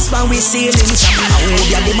shingles when we sailing. I hope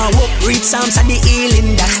ya them a walk read Psalms and the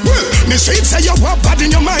healing that. Well, me say you walk bad in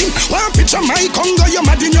your mind. One picture my Congo, you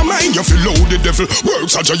mad in your mind. You feel low the devil,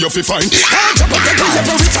 works such a you feel fine. Hard to protect us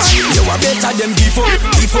every time. You are better than before.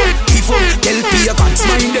 Tell Peter Pants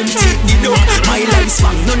mind them take the dough. My life's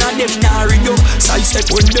fun, none of them nah read up. Side step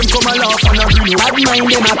when them come a laugh and a grin. Bad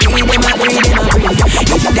mind them a pray, them a pray, them a pray.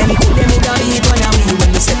 If them put them woulda eat one of me.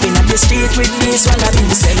 When we stepping up the street with this one of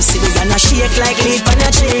these, them see we gonna shake like leaf on a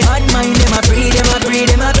tree. Bad mind them a pray, them a pray,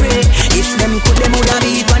 them a pray. If them could, them woulda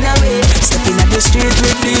beat one away. Stepping up the street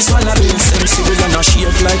with this one of these, them see we gonna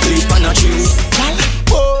shake like leaf on a tree.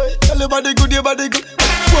 Boy, tell your body good, your body good.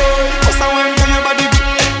 Boy, what's a wine, tell your body good.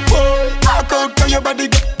 Boy, walk out, tell your body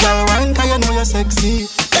good. Girl, wine, cause you know you're sexy.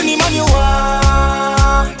 Any man you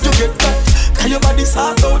want, you get that. Cause your body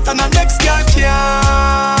sort out and the next girl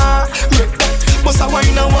can't get that. Bust a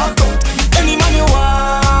wine and walk out. Any man you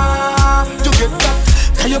want, you get that.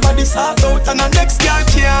 Cause your body sort out and the next girl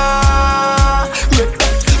can't get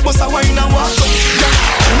that. Bust a wine and walk out.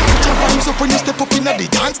 Put your vibes up when you step up in the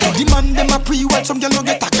dance. The man them a pre-wild, some girl no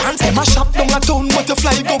get a chance. Them a shop down a town, but you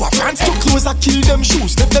fly go a France. Your clothes a kill them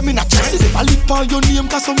shoes, left them in a trance. If I live for your name,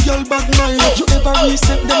 cause some girl bad mind. You ever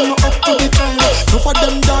reset them, no up to the time. No for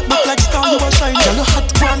them dark, but like star you a shine. Girl you hot,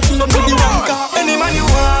 grand, fill up with the ranker. Any man you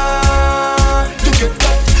want, you get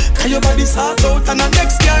that. Cause your body sort out and the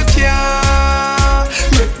next girl can't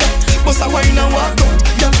get that. Bust a wine and walk out.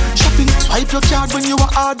 Girl, shopping, swipe your card when you a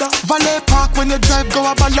order. Valet park when you drive, go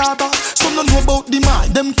a balada. Some don't know about the mall,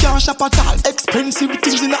 them can't shop at all. Expensive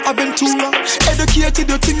things in a Aventura. Educated,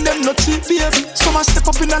 you think them not cheap, baby. Some a step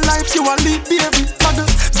up in a life, you a lead, baby. Mother,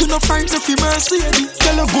 you no frightened of your mercy.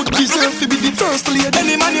 Girl, a good deserve to be the first lady.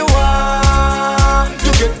 Any man you want,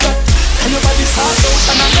 you get that. And your body sort out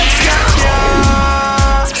and a next girl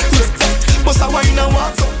can't. Bust a wine and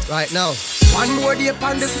walk out. Right now, one more day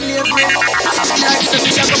upon the slavery. Like some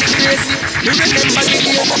me a go crazy. Me remember the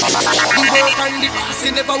days the work and the boss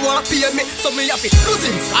he never want pay me. So me have to do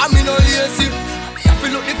things, I'm no lazy. Me have to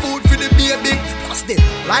look the food for the baby. Plus the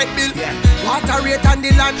light bill, water rate and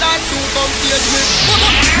the landlord soon come page me.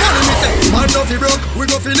 Money me say, man no fi broke, we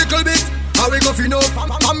go fi little bit. How we go fi know?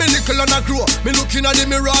 I'm me little and I grow. Me looking at the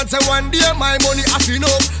mirror and say one day my money I fi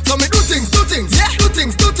know. So me do things, yeah. Do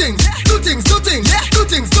things, yeah. Do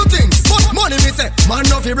things. But money me say, man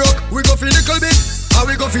no fi broke, we go fi little bit. How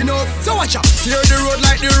we go fi know? So watch out, steer the road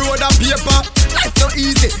like the road of paper. Life no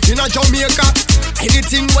easy in a Jamaica.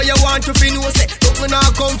 Anything where you want to fi know say, look me now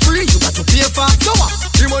come free, you got to pay for. So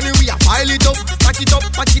the money we a pile it up, pack it up,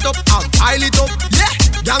 and pile it up. Yeah,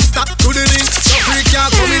 gangsta to the ring, so free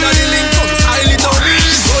can't come in on the link. Come style it up,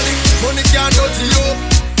 money can't dirty you.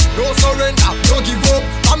 No surrender, no give up.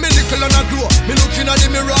 I'm a little and I grow. Me looking at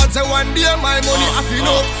the mirror and say one day my money I feel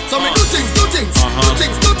up. So me do things.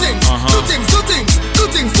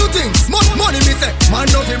 Money me say, man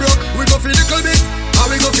no fi broke, we go fi little bit. And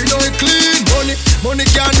we go fi know it clean. Money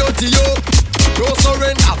can't dirty you. No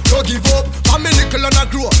surrender, no give up. I'm a little and I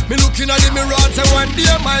grow. Me looking at the mirror and say one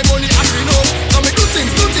day my money I feel up. So me do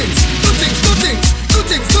things.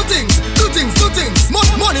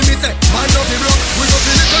 Money me say, man no fi broke, we go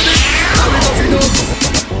fi little bit. And we go fi know.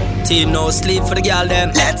 Team no sleep for the girl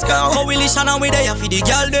them. Let's go. How we listen and we there for the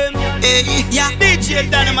girl them. Hey, yeah. DJ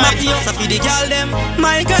Dynamite. Mafiosa for the girl them.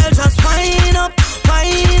 My girl just wind up.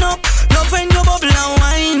 Love when you bubble and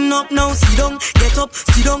wind up. Now sit down, get up.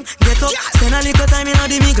 Spend a little time in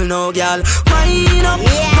the middle now, girl. Wind up.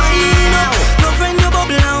 Love when you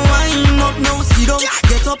bubble and wind up. Now sit down,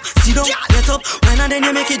 get up. When and then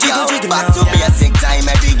you make it jiggle now. Back to basic time,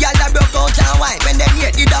 every girl that broke out and wine. When they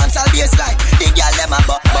hear the dance, I'll be a slide. The girl them a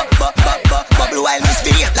bubble while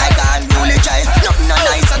misbehave like a unruly child. Nothing no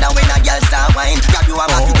nicer than when a girl start wine. Grab you a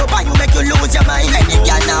back it up and you make you lose your mind. Any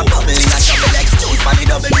girl now bubble in a trouble excuse for the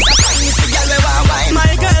double.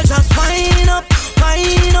 My girl just wind up.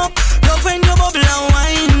 Love when you bubble and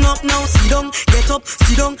wind up. Now sit down, get up.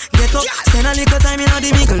 Spend a little time in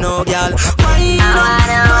the middle now, girl. Wind up.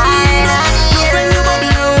 Love when you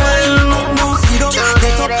bubble and wind up. Now sit down,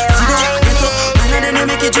 get up. And then you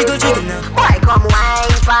make it jiggle now. Why come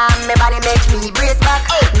wine for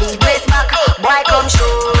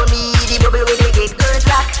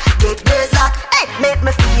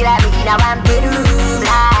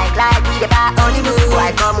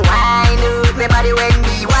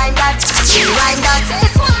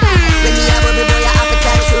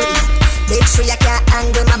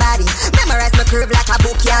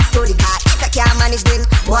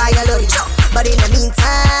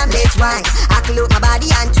body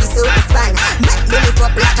and twist out the spine. Make me lift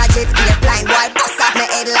up like a jet airplane. Boy, bust off my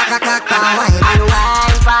head like a cock and wine. And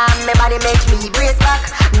wine from me body make me brace back.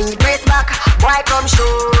 Me brace back. Boy, come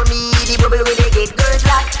show me the bubble with the get girls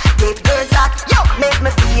lock. Get girls lock. Yo, make me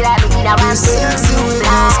feel like me now I'm sexy with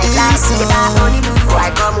us. Boy,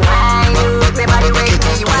 come wine. Me body make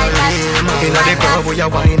me wine back. Inna the club where you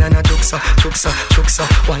wine and a juksa, juksa, juksa.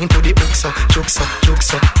 Wine to the uksa, juksa,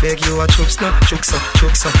 juksa. Beg you a chups no, juksa,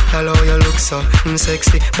 juksa. Hello you look so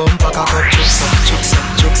sexy. Bumper cock up, juksa, juksa,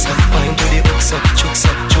 juksa. Wine to the uksa, juksa,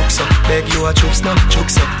 juksa. Beg you a chups no,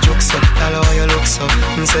 juksa, juksa. Hello you look so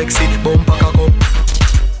sexy. Bumper cock up.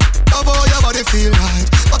 Love how your body feel right.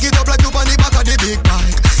 Back it up like you on the back of the big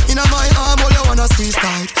bike. Inna my arm, all you wanna squeeze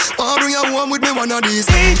tight. Wanna bring you home with me one of these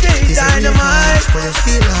nights. DJ Dynamite. Where you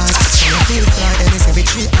feel like, when you feel fly, and it's every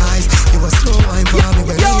 3 eyes. You a slow wine for me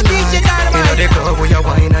when you DJ Dynamite. Inna the club where you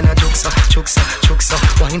wine and a juksa, juksa, juksa.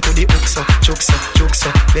 Wine to the uksa, juksa, juksa.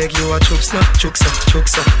 Beg you a chups no, juksa,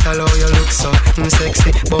 juksa. Hello you look so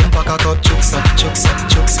sexy. Bumper cock up, juksa, juksa,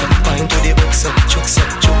 juksa. Wine to the uksa, juksa,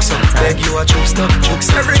 juksa. Beg you a chups no,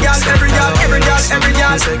 juksa. Every girl, every girl, every girl, every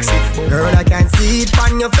girl. Girl, I can see it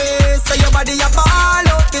on your face. So your body a ball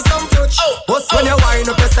out with some touch. What's when you wind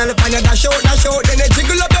up yourself and you dash out, then you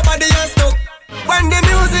jiggle up your body and stuck. When the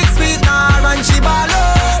music sweet and she ball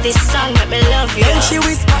out. This song make me love you. Then she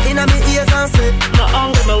whisper in my ears and say, my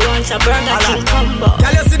hunger, me want a Burger King combo.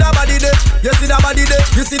 Girl, you see that body there, you see that body there,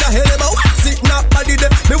 you see that hell about what's it not body there.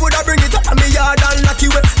 Me woulda bring it up on me yard and lock you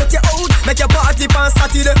away. Take you out, make your party on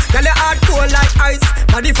Saturday. Girl, you hard cold like ice,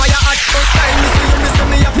 body fire hot first time. Me see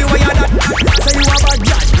me happy wire that. Say you a bad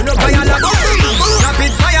girl, you know fire that.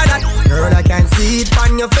 Rapid fire that. Girl, I can see it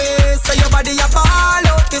on your face, so your body a ball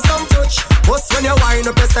out with some touch. What's when you wind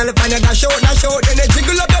up yourself and you dash out, then you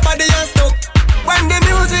jiggle up your body and stuck. When the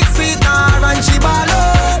music sweet and she ball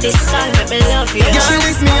out. This song make me love you. Yeah, she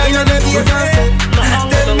with me in the ears and say,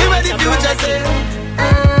 tell me where the future say.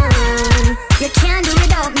 You can't do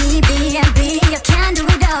without me, baby. You can't do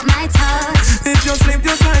without my touch. If you sleep,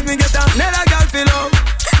 just like me, get down. Never girl feel up.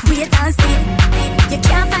 Wait and see. You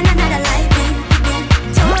can't find another like me.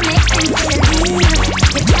 Don't make sense to me.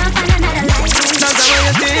 You can't find another like me. That's the way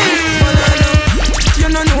you think. You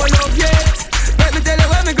don't know I love yet. Let me tell you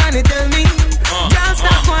what my granny tell me. Can't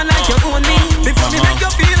stop one like you own me. Before me make you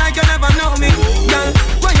feel like you never know me. Girl,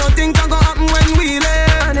 what you think can go happen when we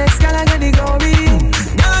live? Next girl I get the glory.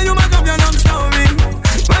 Girl, you must have your love story.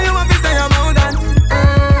 When you want to say about that.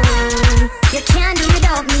 You can't do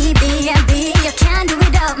without me, baby. You can't do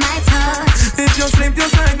without my touch. If you sleep,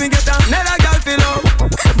 just like me, get down. Never girl feel up.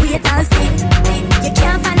 Wait and see. You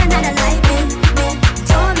can't find another like me.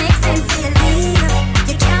 Don't make sense to leave.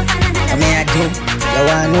 You can't find another like me. You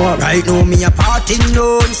wanna know right now me a party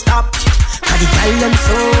non-stop. Cause the girl them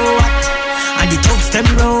so hot and the thugs them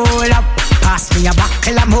roll up. Pass me a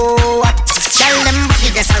buckle of more hot. Tell them body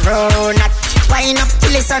just a run at. Wine up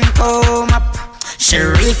till the sun come up. She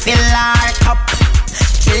refill her cup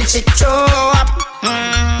till she throw up.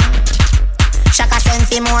 Shaka send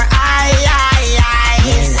for more eyes.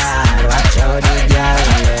 Lord, watch out the girl,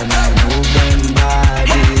 them a move them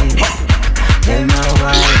body. Them a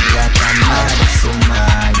wild like a mad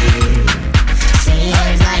somebody.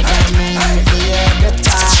 Seems like I'm in the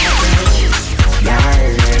party.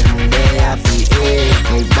 Girl, them they a fi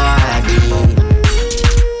everybody.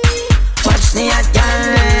 Watch me a girl,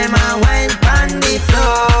 them a wine on the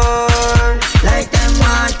floor like them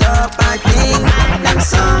want up a thing. Them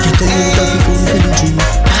some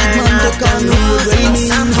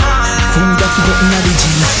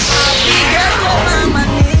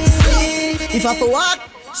if I for what?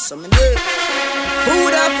 Some day.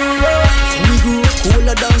 Food up for road. So we go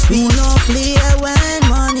cooler down snow. We no play when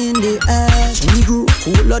man in the air. So we go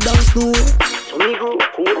cooler down snow. So we go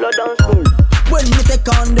cooler down snow. When me take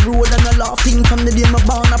on the road and a laughing, from the day my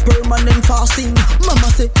born a permanent fasting.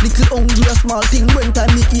 Mama say little hungry a small thing. When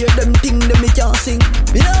time me hear them thing, them me can't sing.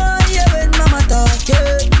 You know hear when mama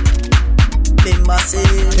talking. Remember say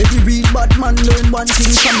every real bad man learn one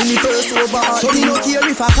thing from the first over. So me no care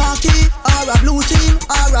if a khaki or a blue team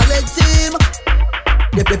or a red team.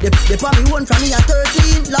 They put me one from me at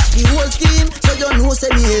 13, lock the whole scheme. So you know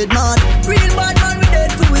say me head mad. Real bad man we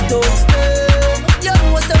dead for we touch them. You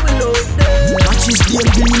know say we love them. Watch this game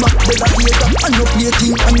dream up, they got theater. And no play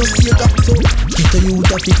thing and no theater. So get a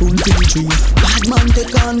youth of the full for the dream. Bad man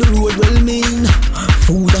take on the road well mean.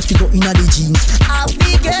 Food that fi go inna the jeans. I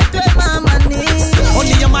fi get where my money.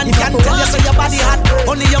 Only your man can tell you so your bad body hot.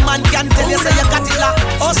 Only your man can tell you say you got it locked.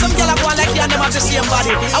 Oh, some girl a go like you and them have the same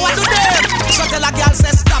body. I want to them. So tell a girl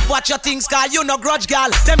say stop watch your things, girl. You no grudge, girl.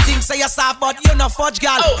 Them things say you soft, but you no fudge,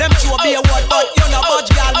 girl. Them two be a word, but you no budge,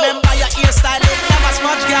 girl. Remember your hairstyle, it never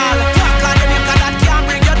smudge, girl. Talk on them, cause that can't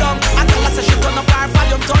bring you down. And tell us say she turn up her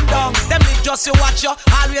volume, turn down. Them live just to watch you,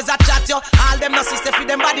 always a chat you. All them no sister for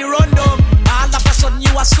them body run down. All of a sudden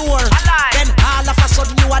you are sore. Then all of a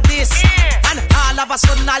sudden you are this. And all of a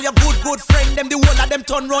sudden all your good friend, them the whole of them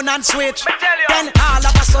turn run and switch. Then all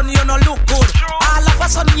of a sudden you no look good. All of a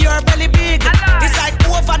sudden your belly big. It's like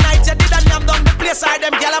overnight you did a yam down the place. Or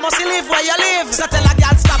them girl I must live where you live. So tell a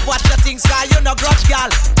girl stop watch your things, cause you no grudge,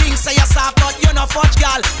 girl. Things say you soft but you no fudge,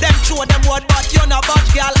 girl. Them show them word but you no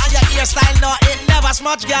budge, girl. And your hairstyle no it never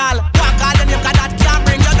smudge, girl. Walk all them cause that can't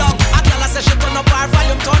bring you down. A girl I say she turn up her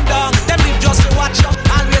volume turn down. Them live just to watch you,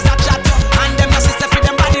 always a chat you. And them no sister for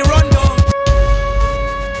them body run down.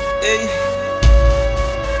 Hey,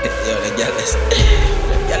 yo, the girl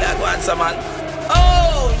I go answer, man.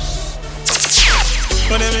 Oh,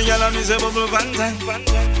 when every girl on this a bubble one time,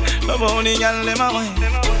 but only girl them a wine,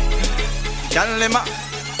 girl them a.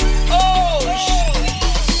 oh,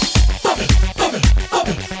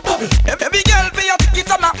 Every girl be your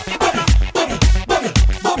ticket on her.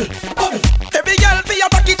 Every girl be your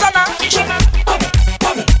bucket on her.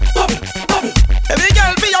 Every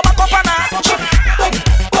girl be your back up on her.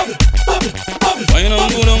 wine on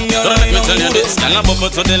good on girl. Let me tell you this, girl a bubble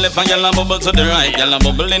to the left and girl a bubble to the right. Girl a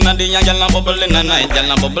bubble in the day and girl a bubble in the night.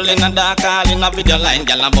 Girl a bubble in the dark, all in a video line.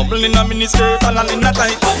 Girl a bubble in a mini skirt and all in a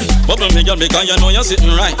tight. Bubble me girl because you know you're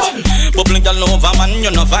sitting right. Bubble girl over man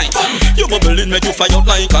you no fight. You bubble in make you fire out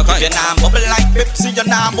like a kite. You nah bubble like Pepsi, you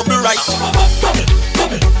nah bubble right.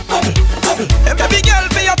 Every girl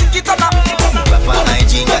be your ticket on her. Papa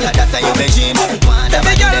hygiene, girl that you regime.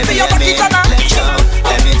 Every girl be your bucket on her. Let's go,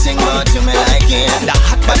 everything about you me like it. The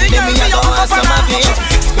hot body them me a go want some of it.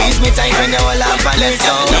 Squeeze me tight when you hold up and let's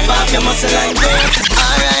go. Jump off your muscle like this.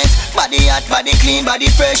 Alright, body hot, body clean, body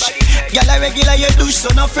fresh. Girl a regular you douche so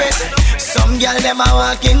no fret. Some girl them a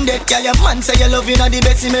walk in dead. Girl your man say you love you know the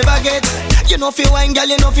best me baguette. You know fi wine girl,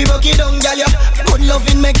 you know fi buck it down girl. You good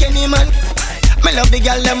loving make any man. Me love the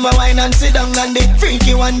girl them we wine and sit down and the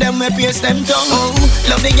freaky one them we pierce them tongue. Oh,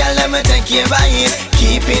 love the girl them we take care of it.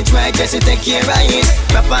 Keep it right, just to take care of it.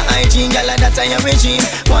 Proper hygiene, girl that's how you regime.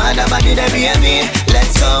 Want a body that baby,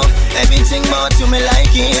 let's go. Everything about you me like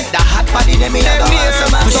it. The hot body them me never want some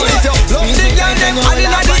of it. So if you love the girl them all in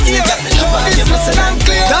the ear, show this muscle and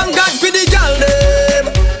clear. Thank God for the girl them.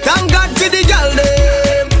 Thank God for the girl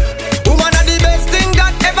them. Woman are the best thing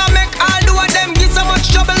God ever make. All do of them give so much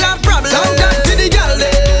trouble and problem. Thank God for the girl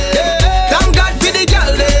them. Thank God for the girl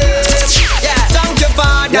them. Yeah, thank you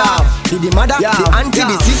Father. The mother, the auntie,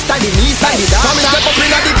 the sister, the niece and the daughter. Come and step up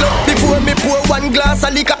in the club before me pour one glass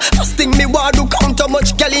of liquor. First thing me want to count how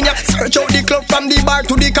much girl in ya. Search out the club from the bar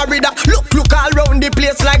to the corridor. Look all round the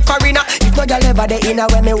place like foreigner. If no girl ever dey inna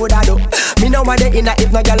where me woulda do. Me know what dey inna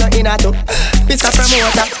if no girl no inna too. Mr.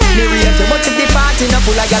 Promoter, me rate you, but if the party na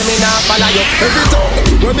full of girl, me nah follow you. Every time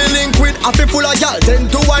when me link with a fi full of girl, 10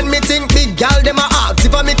 to 1 me think big girl dem a ask.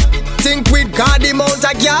 If I me think with God the amount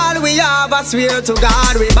of girl we have, I swear to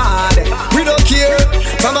God we bad. We don't care,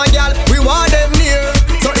 from a girl, we want them near.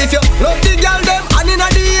 So if you love the girl, them and inna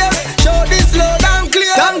the air, show this loud and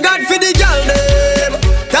clear. Thank God for the girl, them.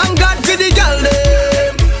 Thank God for the girl,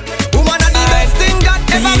 them. Woman are the best thing God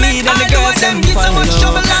ever made. All the girls them give so much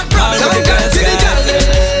trouble and problem. Thank God for the girl,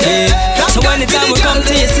 them. So when the time will come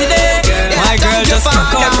to you see there, my girl just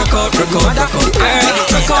record.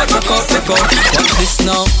 Watch this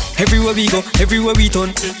now. Everywhere we go, everywhere we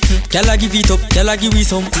turn. Girl I give it up, girl I give we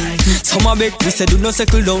some. Some a beg, we say do not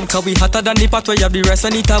settle down. Cause we hotter than the pot where you have the rest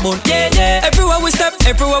when it a bun. Yeah. Everywhere we step,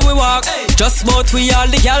 everywhere we walk. Just about we all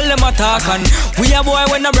the girl them attack. And we a boy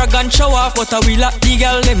when a brag and show off. But we like the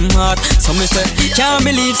girl them heart. So me say, can't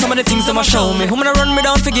believe some of the things them a show me. Who wanna run me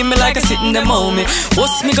down to give me like a sitting them on me.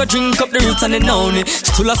 What's me go drink up the roots and they know me.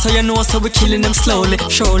 Still I say you know so we killing them slowly,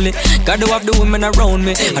 surely. Gotta have the women around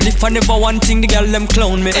me. And if I never one thing the girl them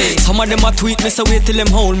clone me. Some of them a tweet me so wait till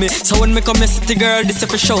them hold me. So when me come me see the girl this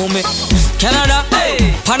if show me. Canada,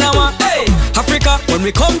 Panama, Africa. When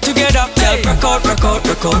we come together, girl record. Girl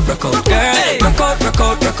record.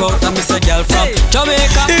 And me say girl from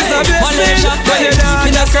Jamaica, Malaysia, deep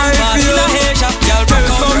in the sun, in Asia. Girl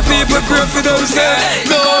record. Some people pray for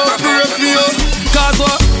themselves, no pray for you. Cause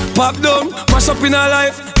what? Pop down, mash up in our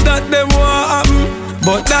life. That them want happen,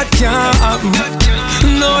 but that can't happen.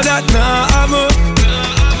 No, that not happen.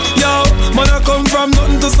 Yo, man I come from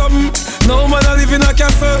nothing to something. No man I live in a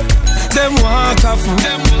castle. Them want coffin,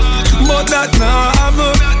 but that nah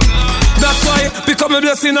happen. That's why me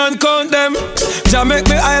blessing and count them. Jah make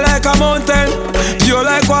me high like a mountain, pure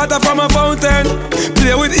like water from a fountain.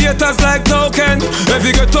 Play with haters like token. If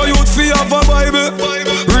you get to youth feel have a Bible,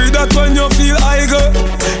 read that when you feel idle.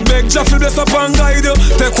 Make Jah feel bless up and guide you.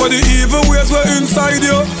 Take what the evil ways were inside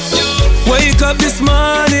you. Wake up this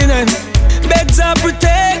morning and beg Jah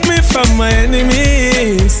protect me from my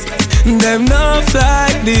enemies. Them not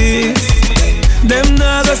like this. Them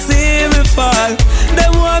not gonna see me fall.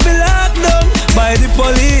 Them want be locked down by the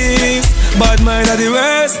police. Bad mind are the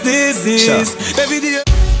worst disease. Sure. Every day.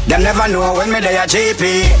 Them never know when me dey a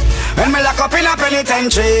GP. When me lock up in a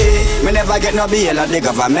penitentiary, me never get no bail at the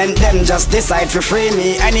government. Them just decide to free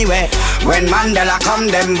me anyway. When Mandela come,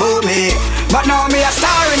 them boo me. But now me a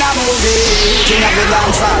star in a movie. King of the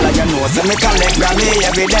dance hall, and you know, so me collect Grammy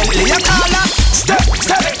evidently. You call that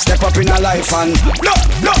step up in a life and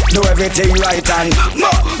do everything right and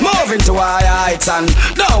move into higher heights and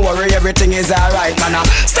don't worry, everything is alright and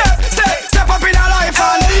step up in a life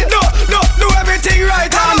and do everything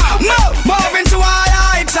right and move into higher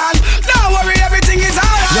heights and don't worry, everything is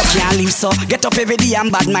alright. You can't live so, get up every day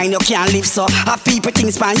and bad mind, you can't live so. Have people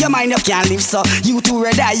things span your mind, you can't live so. You too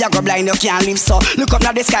red eye, you go blind, you can't live so. Look up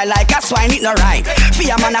now the sky like a swine, it no right.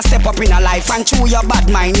 Fear man a step up in a life and chew your bad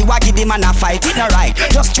mind, you a give the man a fight, it no right.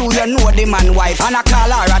 Just chew you know the man wife and a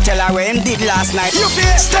call her a tell her what him did last night. You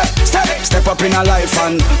feel step up in a life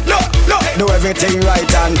and do everything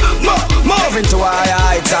right and move into higher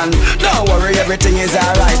heights and don't worry, everything is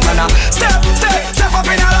alright man. Step up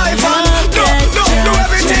in a life and do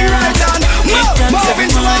everything right and move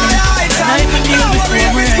into higher heights and don't worry,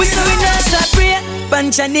 everything we so we not stop pray.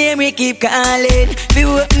 Bunch of name we keep calling. We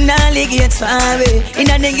open all the gates for away. In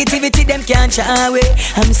a negativity them can't shy away.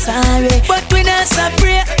 I'm sorry, but we not stop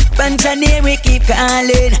pray. Bunch of name we keep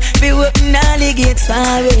calling. We open all the gates for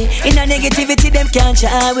away. In a negativity them can't shy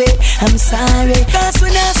away. I'm sorry, cause we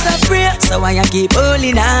not stop pray. So why you keep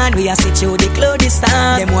holding on? We a sit through the clothes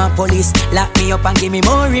stand. Them want police lock me up and give me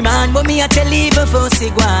more remand, but me a tell leave before say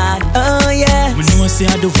go on. Oh yeah. We know say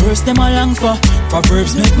I do verse them along for.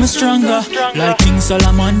 Proverbs make me stronger. Like King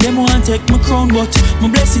Solomon, them want take my crown, but my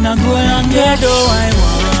blessing I go along. Yeah, though I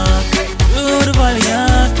walk through the valley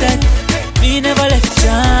of death, me never left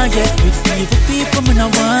Jah yet. With evil people, me no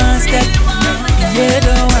want step. Yeah,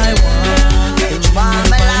 though I walk through the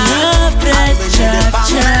valley of death, Jah.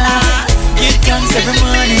 Give thanks every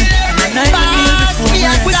morning, and I feel before me.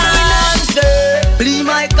 Please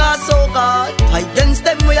my cause, oh God. Fight against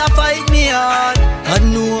them, we a fight me hard. God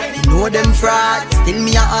know them fraud. Still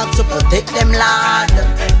me a ask to protect them, Lord.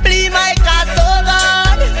 Please my cause, oh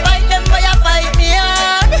God. Fight them, we a fight me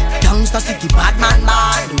hard. Gangsta city, bad man,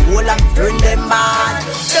 bad. The whole I'm turn them bad.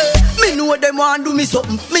 Me know them want do me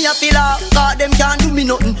something. Me a feel like God them can't do me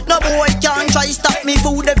nothing. No boy can't try stop me.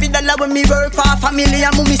 Food every dollar when me work for family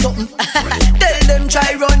and mummy something. Tell them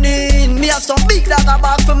try running. Me have some big dog a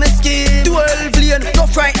bag for my skin. 12 lane, no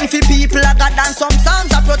frighten for people. I got dance some songs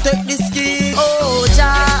that protect the skin. Oh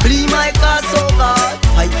Jah, please my cause, oh God.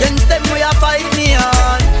 Fight against them, we a fight me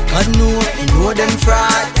hard. God know them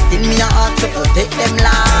fraud. Still me a ask to protect them,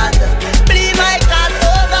 Lord. Please my cause,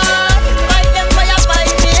 oh God. Fight them, we a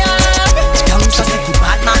fight me hard. Gangsta city,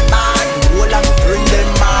 bad man, bad. The whole of bring them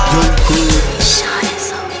mad.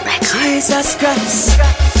 Jesus Christ,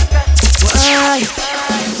 why?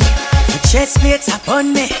 The chest plates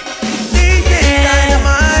upon me.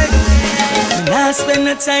 I spend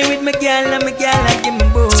no time with my girl and my girl I give me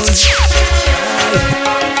bones.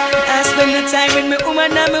 I spend no time with my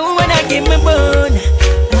woman and my woman I give me bone.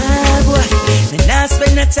 Ah boy, then I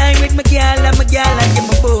spend no time with my girl and my girl I give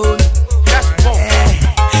me bone.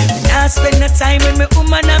 Then I spend no time with my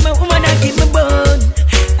woman and my woman I give me bone.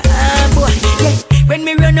 Ah boy, yeah. When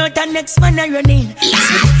me run out and next man I run in.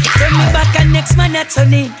 Turn me back and next man I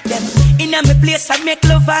turn in. In a me place I make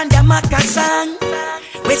love and I make a song.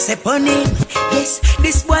 We say on him, yes.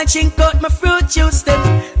 This boy drink out my fruit juice them.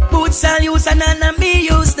 Boots I'll use and none of me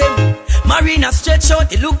use them. Marina stretch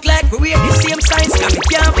out, it look like we wear the same size. Cause we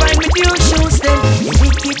can't find me new shoes them. The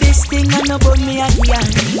wickedest thing and no bun me a gear.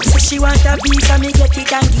 Say she want a visa, me get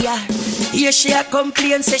it and gear. Here she a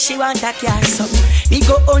complain, say she want a car. So me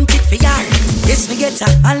go hunt it for her. Yes, me get a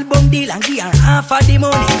album deal and give her half of the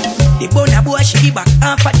money. The bun a boy she give back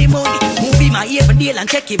half of the money. Movie my even deal and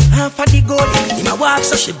take him half of the gold. He my walk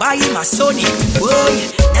so she buy him a Sony. Boy,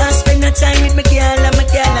 now spend no time with my girl and my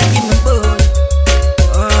girl and give me bone.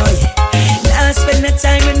 Oh yeah, now spend no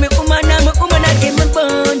time with my woman and my woman and give me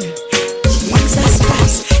bone. Jesus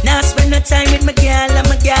Christ, now spend no time with my girl and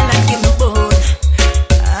my girl and give me bone.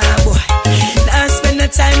 Ah boy, now spend no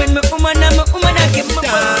time with my woman and my woman and give me bone.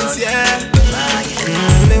 Dance, yeah.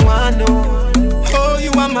 Me wanna know.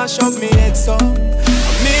 mash up me head so.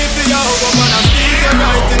 Me for you, but man, I squeeze you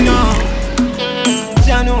right now.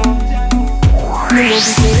 Jano, me love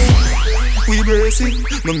you so. We racing,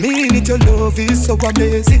 no mean it, your love is so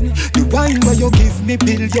amazing. The wine where you give me,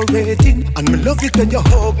 build your rating. And me love it when you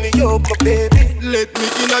hug me up, my baby. Let me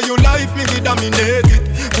in your life, me be dominate it.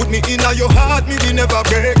 Put me in your heart, me be never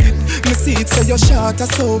break it. Me see it say you're short of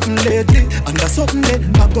something lately. And that's something that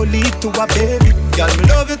I go lead to a baby. Girl, me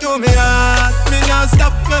love you to me heart. Me not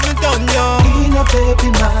stop when me done you. Be no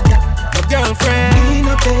baby mother, my girlfriend. Be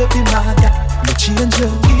no baby mother, me change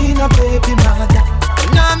you. Be no baby mother.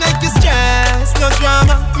 Now make you stress, no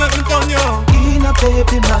drama, make me turn you. Be no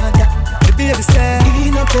baby mother, the baby say.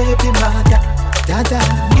 Be no baby mother, dada.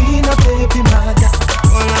 Be no baby mother.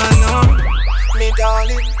 All I know, me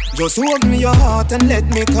darling, just hold me your heart and let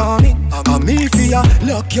me come in. I'm me for ya,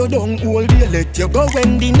 lock you down all day. Let you go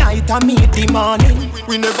when the night I meet the morning.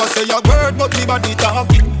 We never say a word, but we body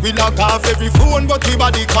talking. We lock off every phone, but we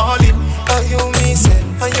body calling. And you me say,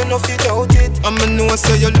 and you know fi doubt it. I'ma know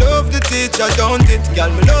say you love the teacher, don't it?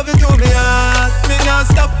 Girl, me love you to me heart. Me not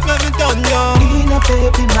stop when me done you. Be no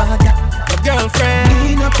baby mother, my girlfriend.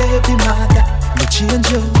 Be no baby mother, me change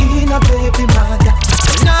you. Be no baby mother.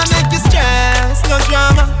 Now make you stress, no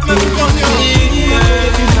drama, make me done you. Be no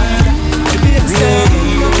baby mother, the baby say.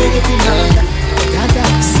 Be no baby mother, dada.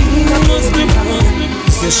 See no baby mother.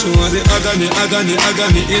 Say she want the agony, agony,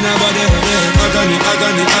 agony in her body. Agony,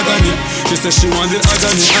 agony, agony. She say she want the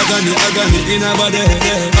agony, agony, agony in her body.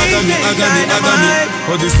 Agony, agony, agony.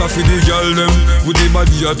 But this stuff for the girl them with the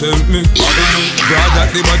body a tempt me. Brad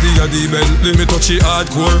that the body a the Bentley. Me touch it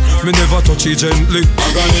hardcore, me never touch it gently.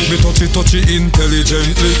 Me touch it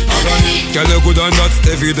intelligently. Girl you good and that's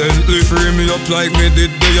evidently. Free me up like me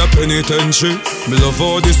did the penitentiary. Me love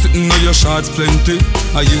all this sitting on your shots plenty.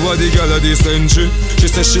 And you are the girl of the century. She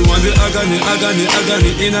says she want the agony, agony,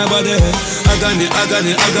 agony in her body. Agony,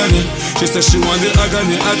 agony, agony. She says she want the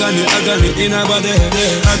agony, agony, agony in her body.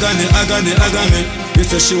 Agony, agony, agony. She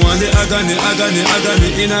says she want the agony, agony,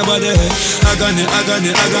 agony in her body. Agony,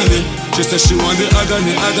 agony, agony. She says she want the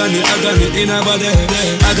agony, agony, agony in her body.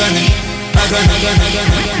 Agony, agony, agony,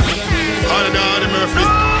 agony. All the Murphy.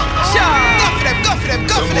 Go for them.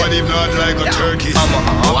 Somebody not like a turkey. I'ma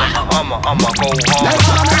go hard.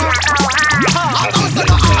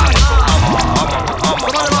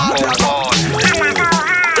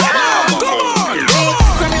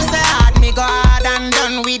 From you say hard, me go hard and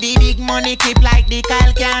done with the big money clip like the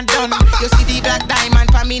Kyle can't done. You see the black diamond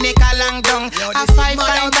for me neck a long down. A 5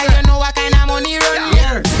 pound, you know what kind of money run.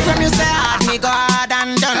 From you say hard, me go hard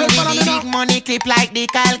and done with the big money clip like the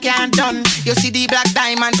Kyle can't done. You see the black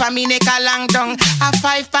diamond for me neck a long down. A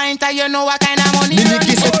 5 pound, you know what kind of money run.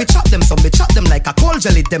 Me said we chop them, some me chop them like a cold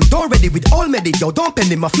jelly. Them don't ready with all medi. Yo, don't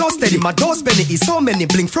penny, my flow steady. My dose penny is so many.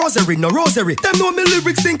 Blink frozery, no rosary. Them know me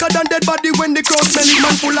lyrics stinker than dead body when the crowd smelly.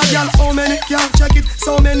 Man full of y'all, how many? Yeah, check it.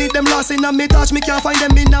 So many them lost in a me touch. Me can't find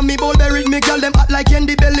them in a me bowl berry. Me girl them act like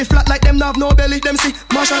candy belly. Flat like them have no belly. Them see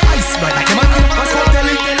Marshall ice right like them a cook a scout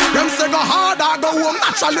belly. Them say go hard, I go home.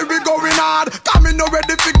 Naturally we going hard. Coming no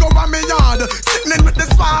ready fi go on me yard. Sitting with the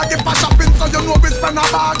swag. If I shopping so you know we spend a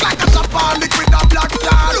bag. Like a shopper liquid a black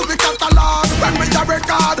yard. Louis catalog. When we a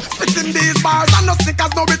record. Spitting these bars. And no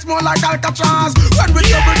sneakers, no it's more like Alcatraz. When we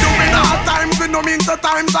doing hard times. We no mean the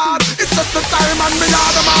times hard. It's just the time and me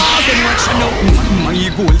are the mask. Them watch you know. My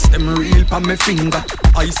goals them real pa me finger.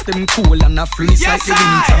 Ice them cool and a freeze like the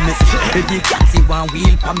winter. Me baby catty one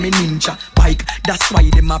wheel pa me ninja bike. That's why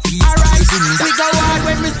them a piece. Alright, we go hard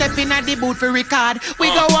when we step in at the booth for record.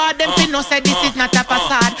 We go hard, them fin no say this is not a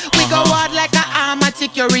facade. We go hard like a armored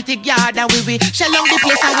security guard. And we shell on the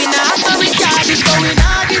place and we not have to regard. It's going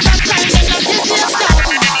hard, it's a crime, they not give me a start.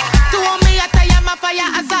 To me at I am a fire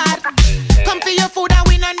hazard. Come for your food and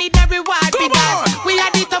we no need a reward. Because we are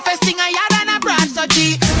the toughest thing I had and abroad. So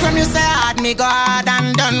G, from you say hard, me go hard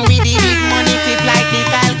and done. With the big money clip like the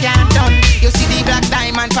Kyle can't done. You see the black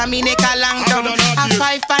diamond for me neck a long down. A 5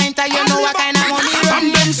 pint, you know what kind of money run. And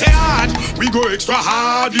them say hard, we go extra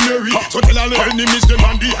hard in a week. So tell all the enemies them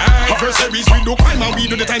on the adversaries. We do crime and we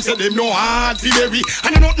do the time, say them no hard for berry.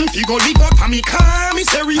 And you nothing fi go live out for me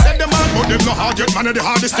commissary. Said them hard, but them no hard yet. Man of the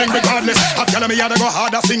hardest thing regardless. I tell them me how to go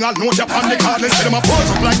hard, I sing all note upon the cardless. Say them a pose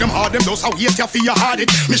up like them hard, them those how hate you for your hard it.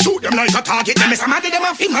 Me shoot them like a target, them is a mad them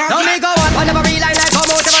a fi hard. Now me go on, on never real life, like come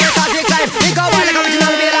out, never start to climb. Me go on like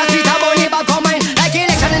original male and sweet about it, but come mine. Like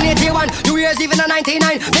election in 81, New Year's even in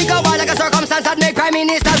 99. Me go on like a circumstance that make prime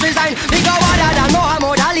ministers resign. Me go harder than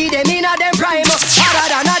Muhammad Ali, them in a them prime. Harder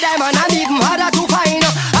than a diamond, I'm even harder to find.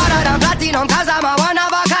 Harder than platinum, cause I'm a one of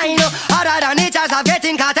a kind. Harder than natures of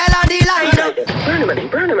getting cartel on the line.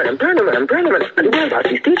 Burn him, I'm burning man. And the world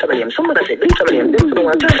artists teach me name. Some of them say bleach me name. Them so don't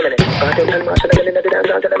want to tell me name. I tell them marshal again in the dance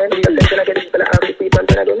and tell them we are section again. People are army sweet man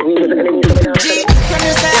again. We are the enemies of the dance. When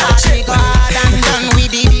you say archery go hard and done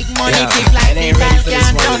with the big money kick like the bad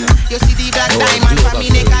can't done. You see the black diamond from me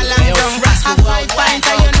neck and long down. Have 5 pints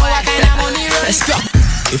and you know what kind of money run. Let's go.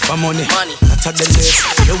 If I'm money, that's a the list.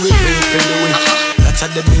 You will pay for the win. That's a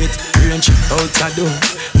the beat. Range out a do.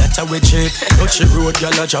 That's a we cheap. Touch the road,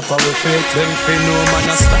 y'all a chop our fake. Them fi no man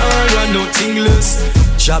a star and nothing less.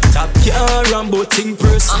 Chop top car and boating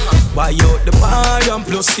press. Buy out the bar and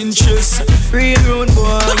plus interest. Real road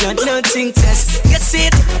boy and nothing test. You see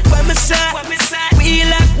it when me say we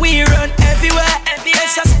like we run everywhere.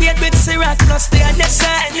 It's a speed with Ciroc plus the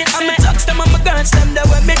unnecessary. I'm a touch them, I'm a guns them that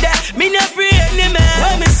when me there. Me not free any man.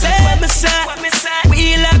 When me say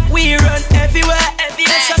we like we run everywhere.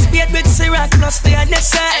 It's a speed with Ciroc plus the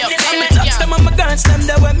unnecessary. I'm a touch them, I'm a guns them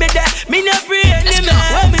that when me there. Me not free any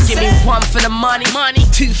man. Give me 1 for the money,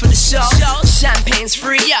 2 for the show. Champagne's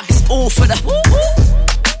free, it's all for the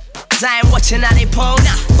I ain't watching how they pose.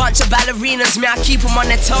 Bunch of ballerinas, me I keep them on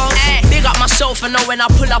their toes. Big up my chauffeur, know when I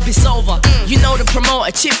pull up it's over. You know the promoter,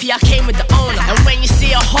 Chippy, I came with the owner. And when you see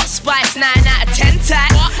a hot spice, 9 out of 10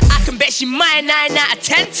 times, I can bet she mine 9 out of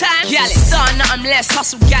 10 times. Yeah, it's done, nothing less,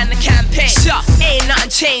 hustle gang the campaign. Ain't nothing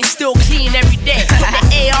changed, still clean every day. Put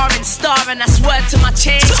the AR in star and that's word to my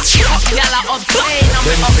chain. Y'all I obtain,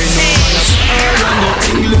 I'm obtain.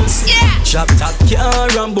 Chop top car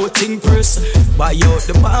and boating press. Buy out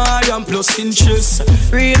the bar and plus interest.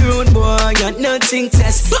 Real road boy and nothing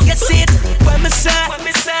test. You see it when me say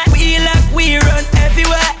we like we run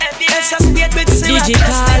everywhere. It's a speed with Ciroc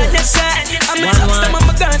plus the unnecessary. I'm a touch them, I'm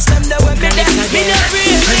a guns them that when me there. Me not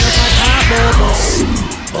free.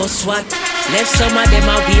 Bus what? Left some of them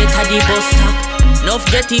a wait at the bus stop. Nuff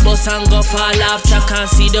get the bus and go fall off track and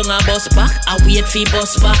see down a bus back. I wait for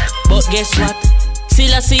bus back, but guess what?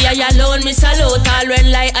 Still I see I alone, me salute all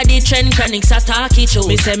when like a the trend chronics attack it show.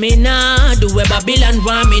 Me say me nah do where Babylon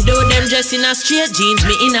want me do. Them dress in a straight jeans,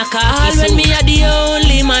 me in a khaki all when me a the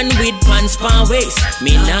only man with pants pan waist.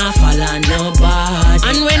 Me nah follow nobody.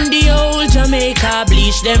 And when the old Jamaica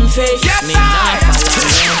bleach them face, me nah follow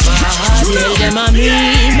nobody. Tell them a me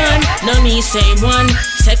man, no me same one.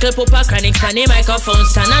 Settle Pupa Chronics on the microphone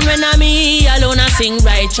stand. And when I me alone I sing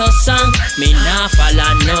righteous song, me nah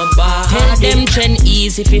follow nobody. Tell them trend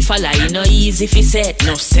easy fi follow, you know easy fi set.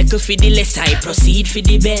 No settle fi the less, I proceed fi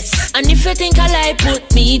the best. And if you think I lie,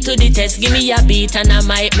 put me to the test. Give me a beat and I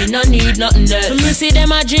might, me no need nothing else. Me see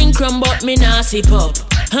them a drink rum but me nah sip up.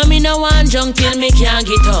 And me no want junk till me can't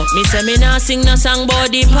get up. Me say me nah sing no song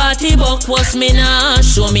but the party buck was me nah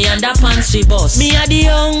show me underpants fi bust. Me a the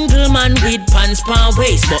uncle man with pants pan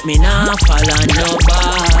waist, but me nah follow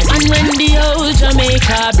nobody. And when the old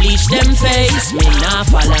Jamaica bleach them face, me nah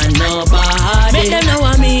follow nobody. Make them know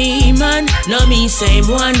a me man, no me same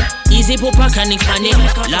one. Easy Pupa Chronics panic,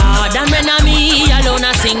 Lord. And when I me alone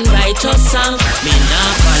I sing righteous song, me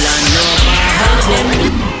nah follow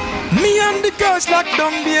nobody. Me and the girls locked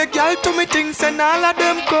down, be a girl to me things and all of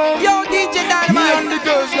them come. Yo, DJ Dynamite. Me and the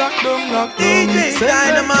girls locked down, DJ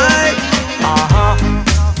Dynamite.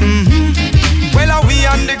 Well, we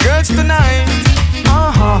and the girls tonight.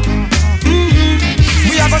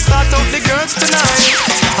 We have a start out the girls tonight.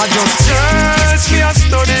 I just girls me a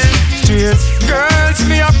study, straight girls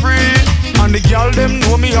me a pray. And the girl them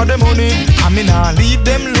know me or the money, I mean I leave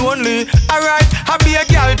them lonely. Alright, I be a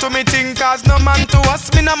girl to me think, cause no man to us.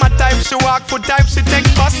 Me no my type, she walk foot type, she take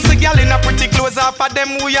bus. A girl in a pretty clothes off of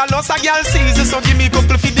them we a lost. A girl sees it, so give me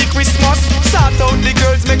couple for the Christmas. Sort out the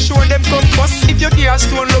girls, make sure them come first. If you give her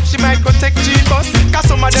stone love, she might go take G-bus. Cause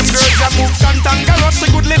some of them girls that move cantankerous. She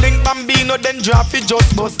good link Bambino, then drop it just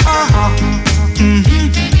bust.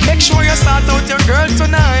 Make sure you sort out your girl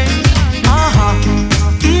tonight.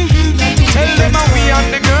 Tell them how we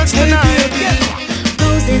and the girls tonight.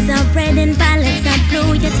 Roses are red and violets are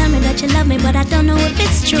blue. You tell me that you love me, but I don't know if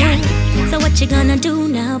it's true. So what you gonna do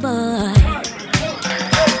now, boy?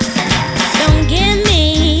 Don't give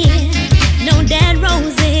me no dead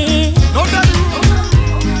roses. No dead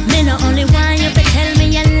roses. Me no only want you to tell me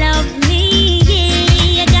you love me.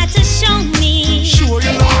 You got to show me. Sure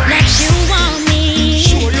you love that you want me.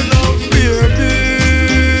 Sure you love baby.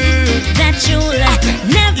 That you'll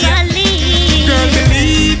never leave. Girl,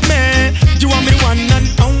 believe me, you are me one and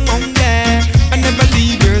yeah. I never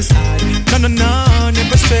leave your side. No,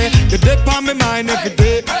 never stray. You're dead on my mind every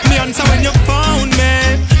day. Me and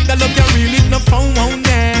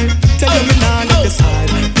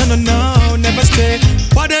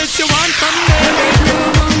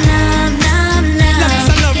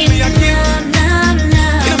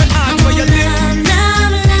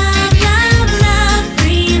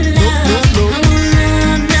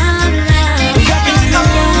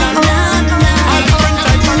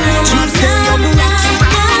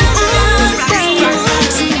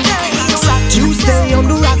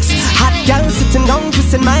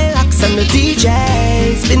the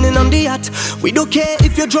DJ spinning on the yacht. We don't care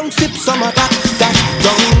if you're drunk, sip some of that.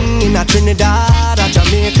 Down in a Trinidad, a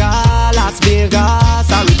Jamaica, Las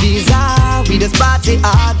Vegas, or Ibiza. We just party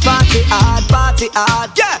hard, party hard, party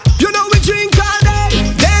hard. Yeah, you know we drink all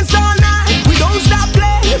day, dance all night. We don't stop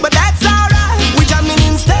playing, but that's alright. We jamming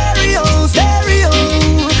in stereo, stereo,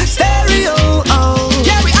 stereo. Oh,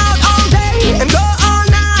 yeah, we out all day and go all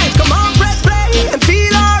night. Come on, press play and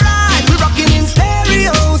feel alright. We rocking in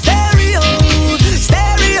stereo, stereo,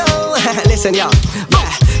 stereo. Listen, y'all.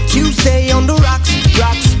 Tuesday on the rocks,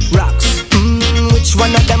 rocks, rocks. Which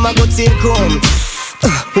one of them I go take home?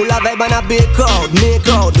 Who la vibe and a big crowd, make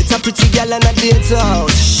out with a pretty girl and a date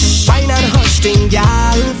out. Wine and hush thing,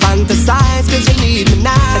 girl, fantasize 'cause you need me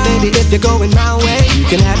now. And baby, if you're going my way, you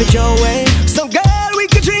can have it your way. So girl, we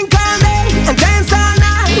can drink all day and dance all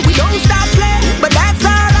night. We don't stop playing, but that's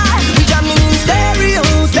alright. We jamming in stereo,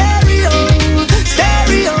 stereo,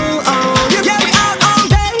 stereo. Oh, yeah, we out all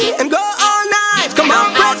day and go all night. Come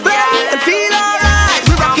on, press play and feel alright.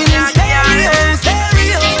 We rocking in stereo,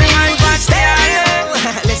 stereo, stereo.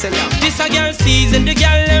 Listen up. This a girl season, the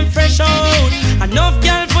girl them fresh out. Enough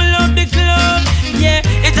girl full up the club. Yeah,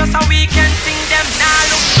 it's just a weekend thing. Them now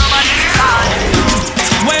look nobody call.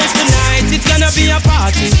 Well, tonight it's gonna be a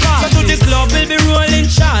party. So to the club we'll be rolling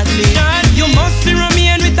shortly. You must be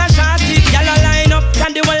remain with a shorty. Y'all a line up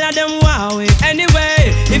and the whole of them wow it.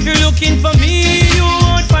 Anyway, if you're looking for me, you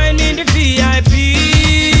won't find me in the VIP.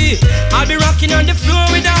 I'll be rocking on the floor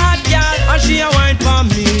with a hot girl, and she a wine for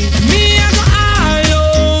me. Me I go all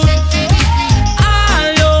out,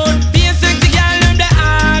 all out. Be a sexy girl on the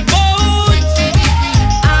hard boat,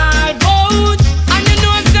 hard boat. And you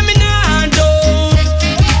know say me nah doubt,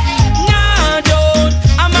 nah doubt.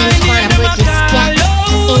 I'm a need them a call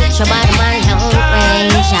out. It's your bad man, no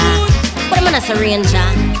ranger. Put him on a syringe.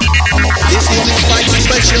 This one is my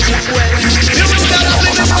special request. You will stand up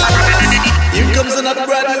in the fire. Here comes another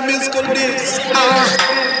brand new musical disc.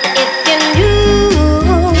 If you knew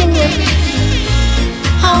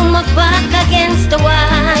how my back against the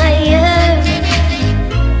wire,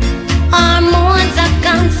 hormones are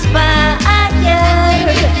conspire,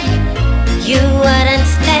 you wouldn't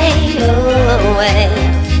stay away.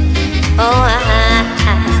 Oh,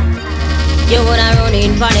 you woulda run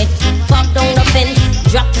in for it, pop down the fence,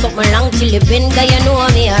 drop something long till you bend, 'cause you know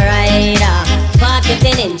me a rider. Park it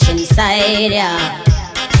in inch inside, yeah.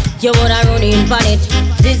 You woulda run in for it,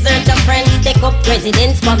 desert your friends, take up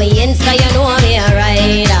residence for me ends, 'cause you know me a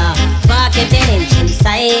rider. Park it in inch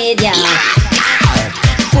inside, yeah.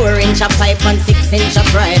 4-inch of pipe and 6-inch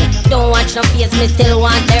of ride. Don't watch no face, me still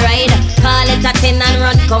want the ride. Call it a 10 and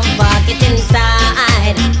run, come park it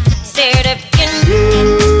inside. Said if you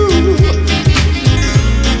knew,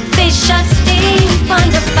 fish are steam on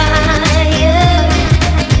the fire,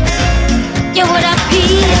 you woulda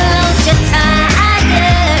peel out your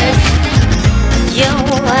tires. You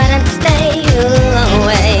wouldn't stay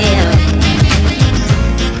away.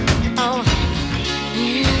 Oh.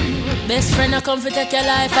 Best friend, I come to take your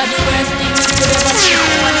life at the worst thing you could ever see.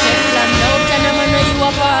 Teflon, now can a man know you a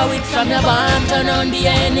power with from your barn, turn on the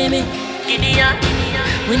enemy. Gideon.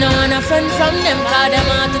 We know want a friend from them, 'cause them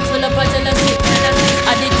heart is full of jealousy.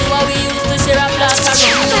 I did do what we used to share a flask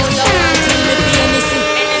around. Now you want to kill me for anything.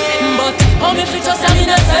 But how me fit just I'm in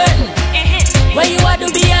a certain where you are do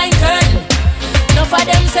behind curtain. Enough of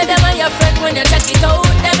them say them are your friend. When you check it out,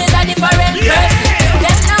 them is a different person.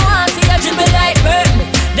 Them now want see you dribble like burden.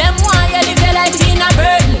 Them want you live your life in a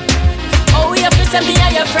burden. Oh, you have to say me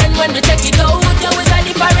are your friend. When we check it out, you is a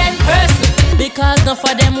different person. Because enough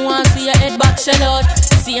of them want see your head back shell out.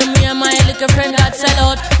 See me and my little friend got sell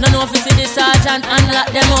out. None of us see the sergeant and lock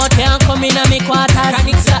them out. Can't come in on me quarters,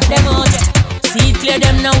 Radix lock them out. See clear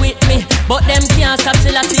them now with me, but them can't stop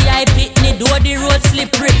till I see I pitney. Do the road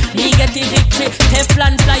slippery, me get the victory.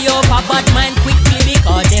 Teflon fly over bad mind quickly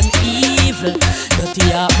because them evil. Dirty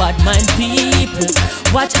heart bad mind people.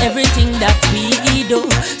 Watch everything that we do.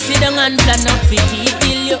 Sit down and plan up for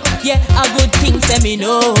kill you. Yeah, a good thing say me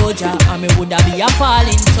know ja, and me woulda be a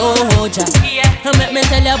falling soldier. Yeah, make me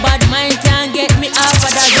tell you bad mind can't get me off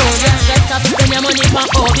of the road. Yeah, get up spend your money for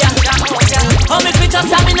Obia. How me fit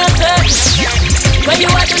us I'm in a search. When you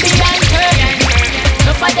want to be behind curtain.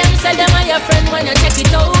 No for them say them are your friend. When you check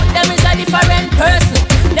it out, them is a different person.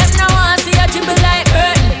 Them now want see you dribble like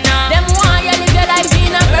burden. Them want you live your life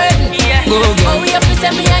in a burden. Oh, we have to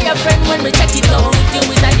say me and your friend. When we check it out, you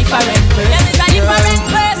is a different person. Them is a different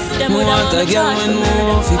person. Them want a girl when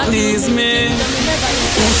more if please me.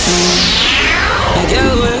 A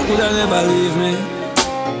girl would never leave me.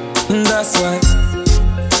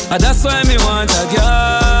 That's why me want a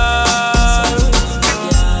girl.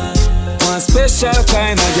 special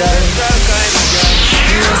kind of girl.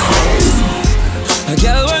 Yes, a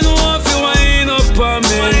girl when want to wind up on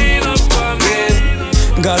me.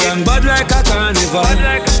 Girl, I'm bad like a carnival.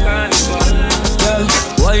 Girl,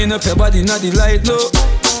 wind up your body, not the light low.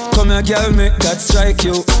 Come here, girl, make that strike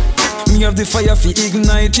you. Me have the fire fi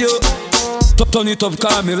ignite you. Turn it up,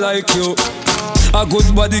 call me like you. A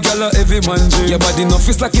good body, girl, every man dream. Your body no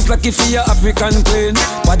fi slacky for your African queen.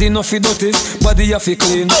 Body no fi dirty, body you fi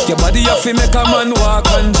clean. Your body you fi make a man walk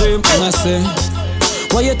and dream. And I say,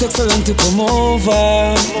 why you take so long to come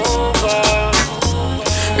over?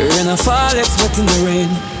 Rain a fall, expect in the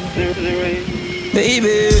rain.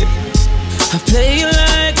 Baby, I play you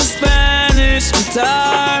like a Spanish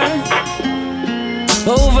guitar.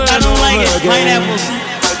 Over I don't like it, again. pineapples.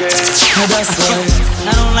 That's why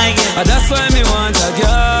I don't like it. That's why me want a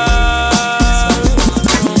girl.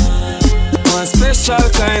 One special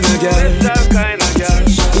kind of girl.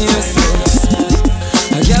 Yes,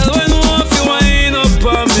 a girl when want to wind up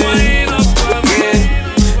on me.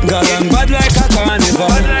 Girl, I'm bad like a carnival.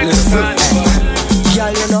 Girl,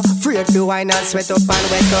 you know, afraid to wine and sweat up and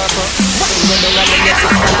wet up. Wine go down and then you sit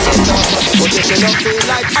and get up. But if you don't feel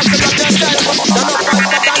like acting up yourself, then no price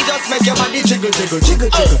but and just make your body jiggle, jiggle, jiggle,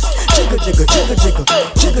 jiggle, jiggle, jiggle, jiggle, jiggle,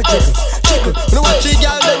 jiggle, jiggle, jiggle. No watch the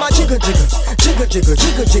girl them a jiggle, jiggle, jiggle, jiggle,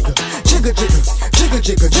 jiggle, jiggle, jiggle, jiggle,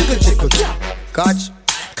 jiggle, jiggle, jiggle, jiggle.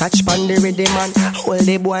 Catch pan the rhythm man. Hold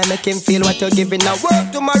the boy, make him feel what you're giving. Now work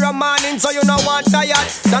tomorrow morning, so you know want tired.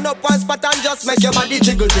 Stand up one spot and just make your body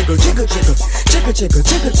jiggle, jiggle, jiggle, jiggle, jiggle, jiggle,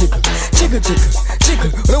 jiggle, jiggle, jiggle, jiggle, jiggle.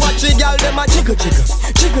 No watch the girl them a jiggle, jiggle,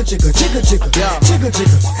 jiggle, jiggle, jiggle, jiggle, jiggle, jiggle,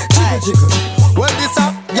 jiggle, jiggle. Well this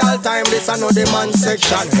up, girl time, this I know the man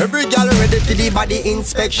section. Every girl ready for the body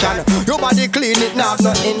inspection. Your body clean, it not have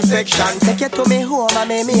no infection. Take it to me home and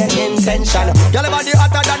make me an intention. Girl body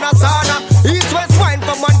hotter than a sauna. East west wine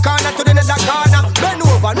from one corner to the other corner. Bend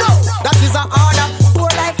over, no, that is an order. Poor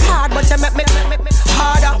life hard, but you make me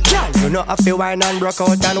harder. Girl, you know if you wine and broke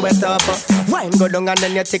out and wet up. Wine go down and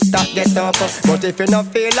then your TikTok get up. But if you not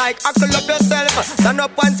feel like huckle up yourself, stand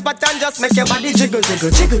up one spot and just make your body jiggle, jiggle,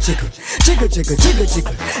 jiggle, jiggle, jiggle, jiggle, jiggle,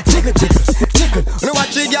 jiggle, jiggle, jiggle, jiggle. You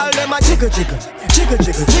watch the girl them a jiggle, jiggle, jiggle,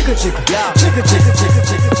 jiggle, jiggle, jiggle, jiggle, jiggle, jiggle,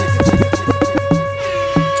 jiggle, jiggle.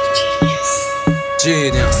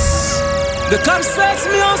 Genius. The cops search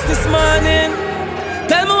me house this morning.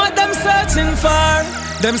 Tell me what them searching for.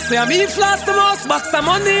 Them say I'm eat floss the most, box of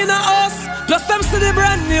money in a house. Plus them see the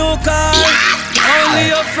brand new car.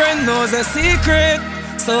 Only your friend knows a secret.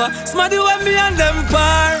 So smarty when me and them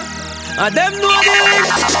par. And them know the link.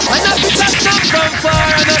 And I bitch a snap from far.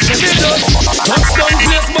 And I say me done. Touchdown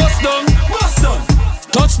place bust down.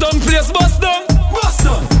 Touchdown place bust down.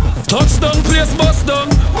 Touchdown place bust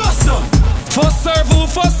down. First serve who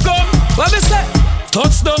first come. What me say?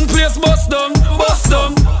 Touchdown place bust down, bust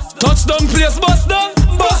down. Touchdown place bust down,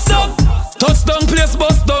 bust down. Touchdown place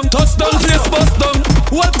bust down, touchdown place bust down.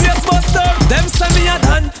 What place bust down? Them say me a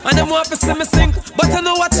done, and them want to see me sing. But I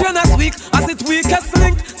know what you next week, as it weakest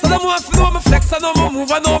link. So them want to know me flex, I know me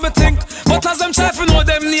move, I know me think. But as them try to know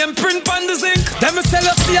them name print on the zinc. Them me sell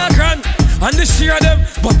up for a grand, and the share them.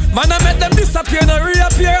 But man I met them disappear, no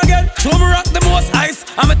reappear again. Show me rock the most ice,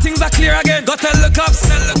 and my things are clear again. Go tell the cops,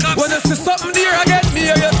 when you see something dear again, me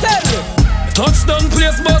hear you tell you. Touchdown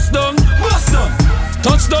place bust down, bust down.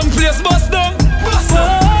 Touchdown place bust down, bust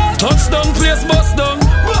down. Touchdown place bust down,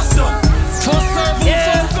 bust down. First serve,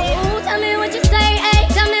 first go. Ooh, tell me what you say, ayy,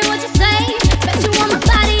 tell me what you say. Bet you want my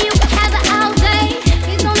body, you can have it all day.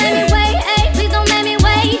 Please don't make me wait, ayy, please don't make me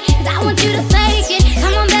wait. 'Cause I want you to take it,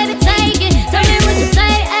 come on baby, take it. Tell me what you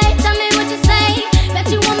say, ayy, tell me what you say. Bet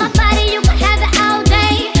you want my body, you can have it all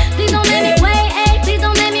day. Please don't make me wait, ayy, please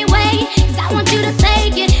don't make me wait. 'Cause I want you to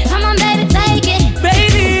take it, come on baby, take it.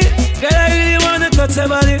 Baby, girl I really wanna touch your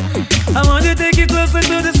body. I want to take you closer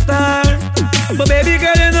to the star. But baby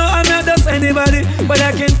girl, you know I'm not just anybody. But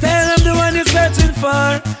I can tell I'm the one you're searching for.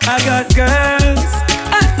 I got girls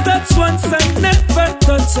I touch once and never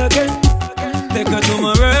touch again. Take her to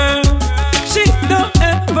my room. She don't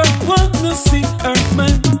ever wanna see her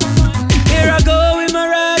man. Here I go with my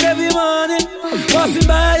rag every morning. Passing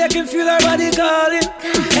by, I can feel her body calling.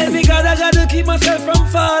 Help me God, I gotta keep myself from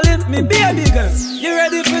falling. Me baby girl, you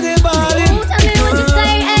ready for the balling? Ooh, tell me what you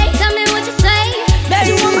say, ayy, tell me what you say. Bet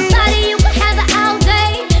you want my body, you can have it all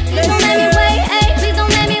day. Please don't make me wait, ayy, please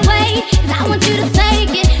don't make me wait. 'Cause I want you to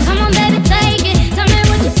take it, come on baby, take it. Tell me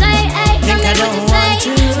what you say, ayy, tell me what you say.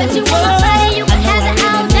 Bet you want my body, you can have it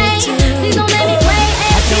all day. Please don't make me wait,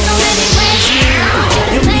 ayy, please don't make me wait. I want you to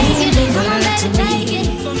take it, come on baby, take it.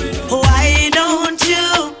 Why don't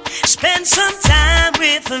you spend some time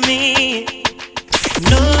with me?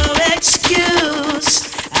 No excuse.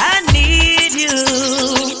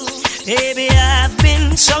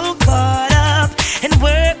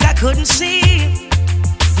 can see.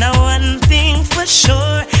 Now one thing for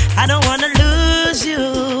sure, I don't wanna lose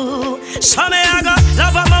you. So me I go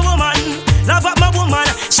love up my woman, love up my woman.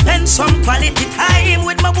 Spend some quality time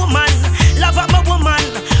with my woman. Love up my woman,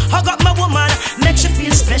 hug up my woman. Make you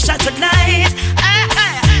feel special tonight.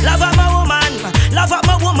 Love up my woman, love up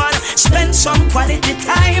my woman. Spend some quality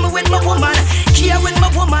time with my woman. Care with my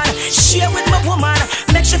woman, share with my woman.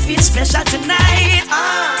 Makes you feel special tonight.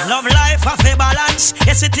 Love life of a balance,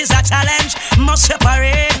 yes it is a challenge. Must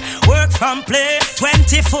separate work from play.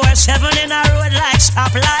 24/7 in a road like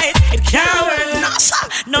stoplight. It can't work, no sir,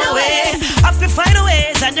 no way. Have to find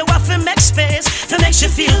ways and you have to make space to make you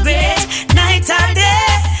feel great, night or day.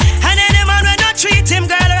 And any man when not treat him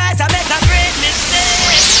girl right, I make a great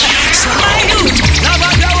mistake. So my youth, love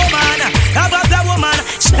up your woman, love up your woman.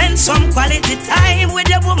 Spend some quality time with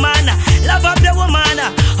your woman. Love up your woman,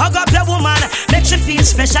 hug up your woman. Make you feel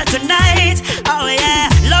special tonight. Oh yeah,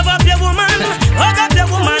 love up your woman, hug up your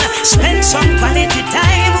woman. Spend some quality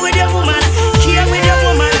time with your woman. Care with your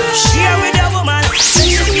woman, share with your woman.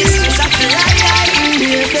 Make you feel special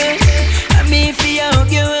tonight. Me feel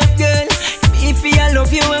hug you up, girl. Me feel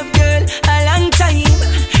love you up, girl. A long time.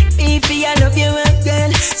 Me feel love you up,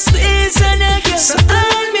 girl. Squeeze on a girl. So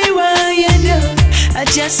all me what you do, I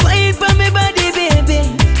just wait for me body, baby.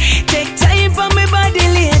 Take time for me body,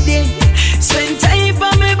 lady. Spend time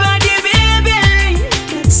for me body, baby.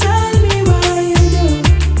 That's all me what you do.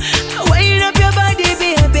 Wind up your body,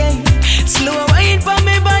 baby. Slow wind for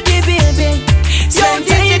me body, baby. Spend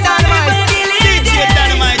time for me body, lady.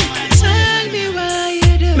 Tell me what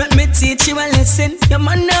you do. Let me teach you a lesson. Your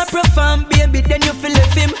man not perform, baby, then you feel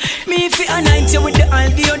left him. Me fi anoint you with the oil,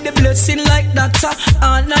 give you the blessing like that.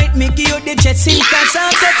 All night me give you the jet scene. Cause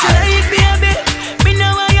I'm tonight, baby. Me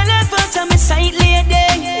know why you left out of my sight, lady.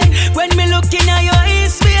 When me look in your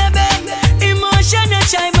eyes, baby, emotion a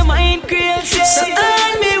drive my mind crazy. So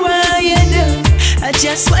all me what you do, I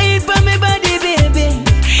just wait for me body, baby.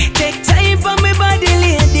 Take time for me body,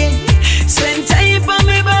 lady. Spend time for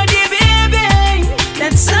me body, baby.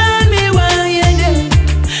 That's all me what you do.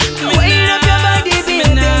 Wind up your body, baby.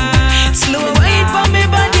 Slow wind for me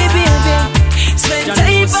body, baby. Spend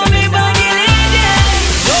time for me body, lady.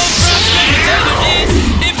 Don't trust me, tell you this.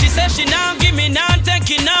 If she says she now give me now, take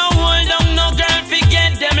it now. Hold on, no girl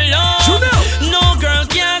forget them love. No girl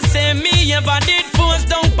can say me ever did force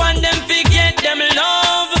down on them forget them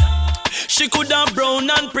love. She could have brown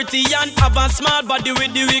and pretty and have a small body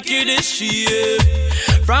with the wickedest shape.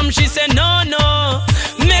 From she said no, no,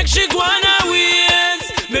 make she go on her ways.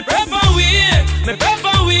 Me prefer wait, me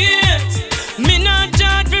prefer wait. Me not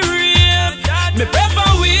judge for rape. Me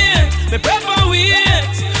prefer wait, me prefer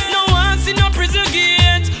wait. No one see no prison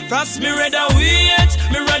gate. Frost me rather wait,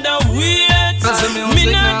 me rather wait. Me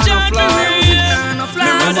not judge for rape.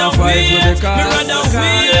 Me rather wait, me rather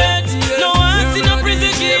wait. No one see no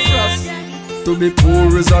prison gate. To be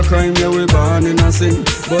poor is a crime, yeah, we born in a sin.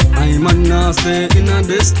 But I'm a nah stay in a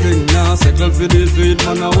this thing. Nah settle for the feet,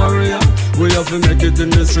 man a warrior. We have to make it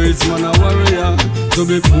in the streets, man a warrior. To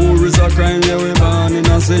be poor is a crime, yeah, we born in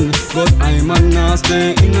a sin. But I'm a nah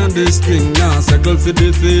stay in a this thing. Nah settle for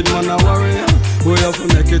the feet, man a warrior. We have to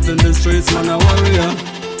make it in the streets, man a warrior.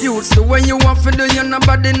 Used to when you want to do, you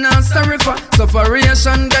nobody not sorry for.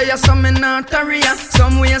 Sufferation, there some in not area.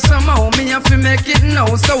 Some way, somehow, me have to make it now.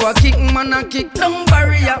 So I kick man, I kick down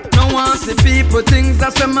barrier. No one see people things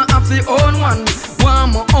that say me have the own one.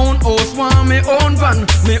 Want my own house, want me own van.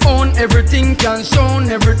 Me own everything, can show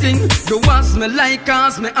everything. Do what me like,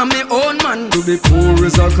 cause me am me own man. To be poor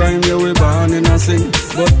is a crime, yeah, we born in a sin.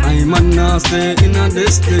 But I'm a nah stay in a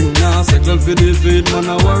this thing. Nah settle for the feet, man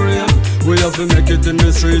a warrior. We have to make it in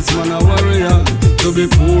the streets, man a warrior. To be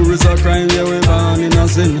poor is a crime, yeah, we born in a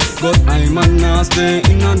sin. But I'm a nah stay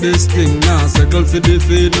in a this thing. Nah settle for the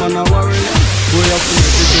feet, man a warrior. We have to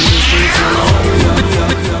make it in the streets, man a warrior.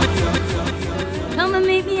 Come and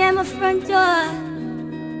meet me at my front door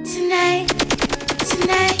tonight,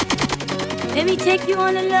 tonight. Let me take you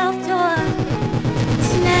on a love tour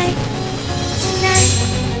tonight, tonight.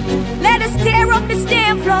 Let us tear up the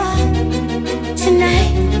stand floor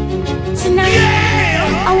tonight, tonight.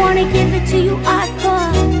 Yeah! I wanna give it to you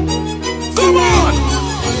hardcore tonight,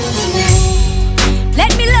 tonight.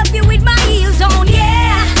 Let me love you with my heels on,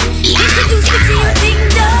 yeah. Introduce me to your ding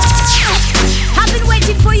dong. I've been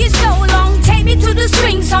waiting for you so long. Take me to the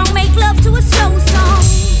swing song, make love to a slow song.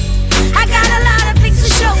 I got a lot of things to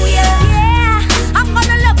show you, yeah. I'm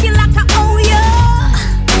gonna love you like I owe you.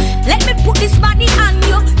 Let me put this body on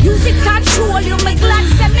you. Music control you, make glad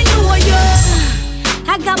send me know you.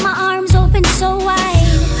 I got my arms open so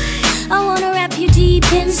wide. I wanna wrap you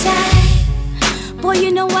deep inside. Boy,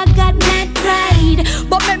 you know I got that pride.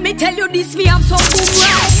 But let me tell you this, me I'm so boom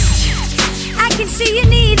right. I can see you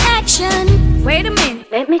need action. Wait a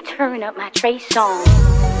minute, let me turn up my Trey song.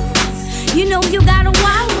 You know you got a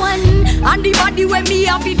wild one, and the body when me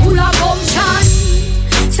have it full of gumption.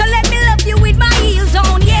 So let me love you with my heels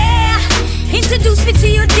on, yeah. Introduce me to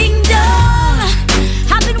your ding dong.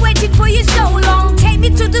 I've been waiting for you so long. Take me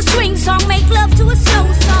to the swing song, make love to a slow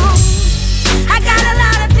song. I got a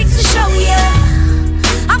lot of things to show you.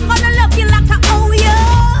 I'm gonna love you like I owe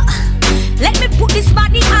you. Let me put this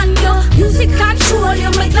body on you. Music control you,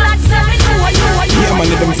 my glad service for you. Yeah, man,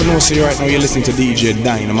 let them know. So right now you're listening to DJ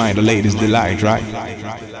Dynamite, the ladies' delight, right?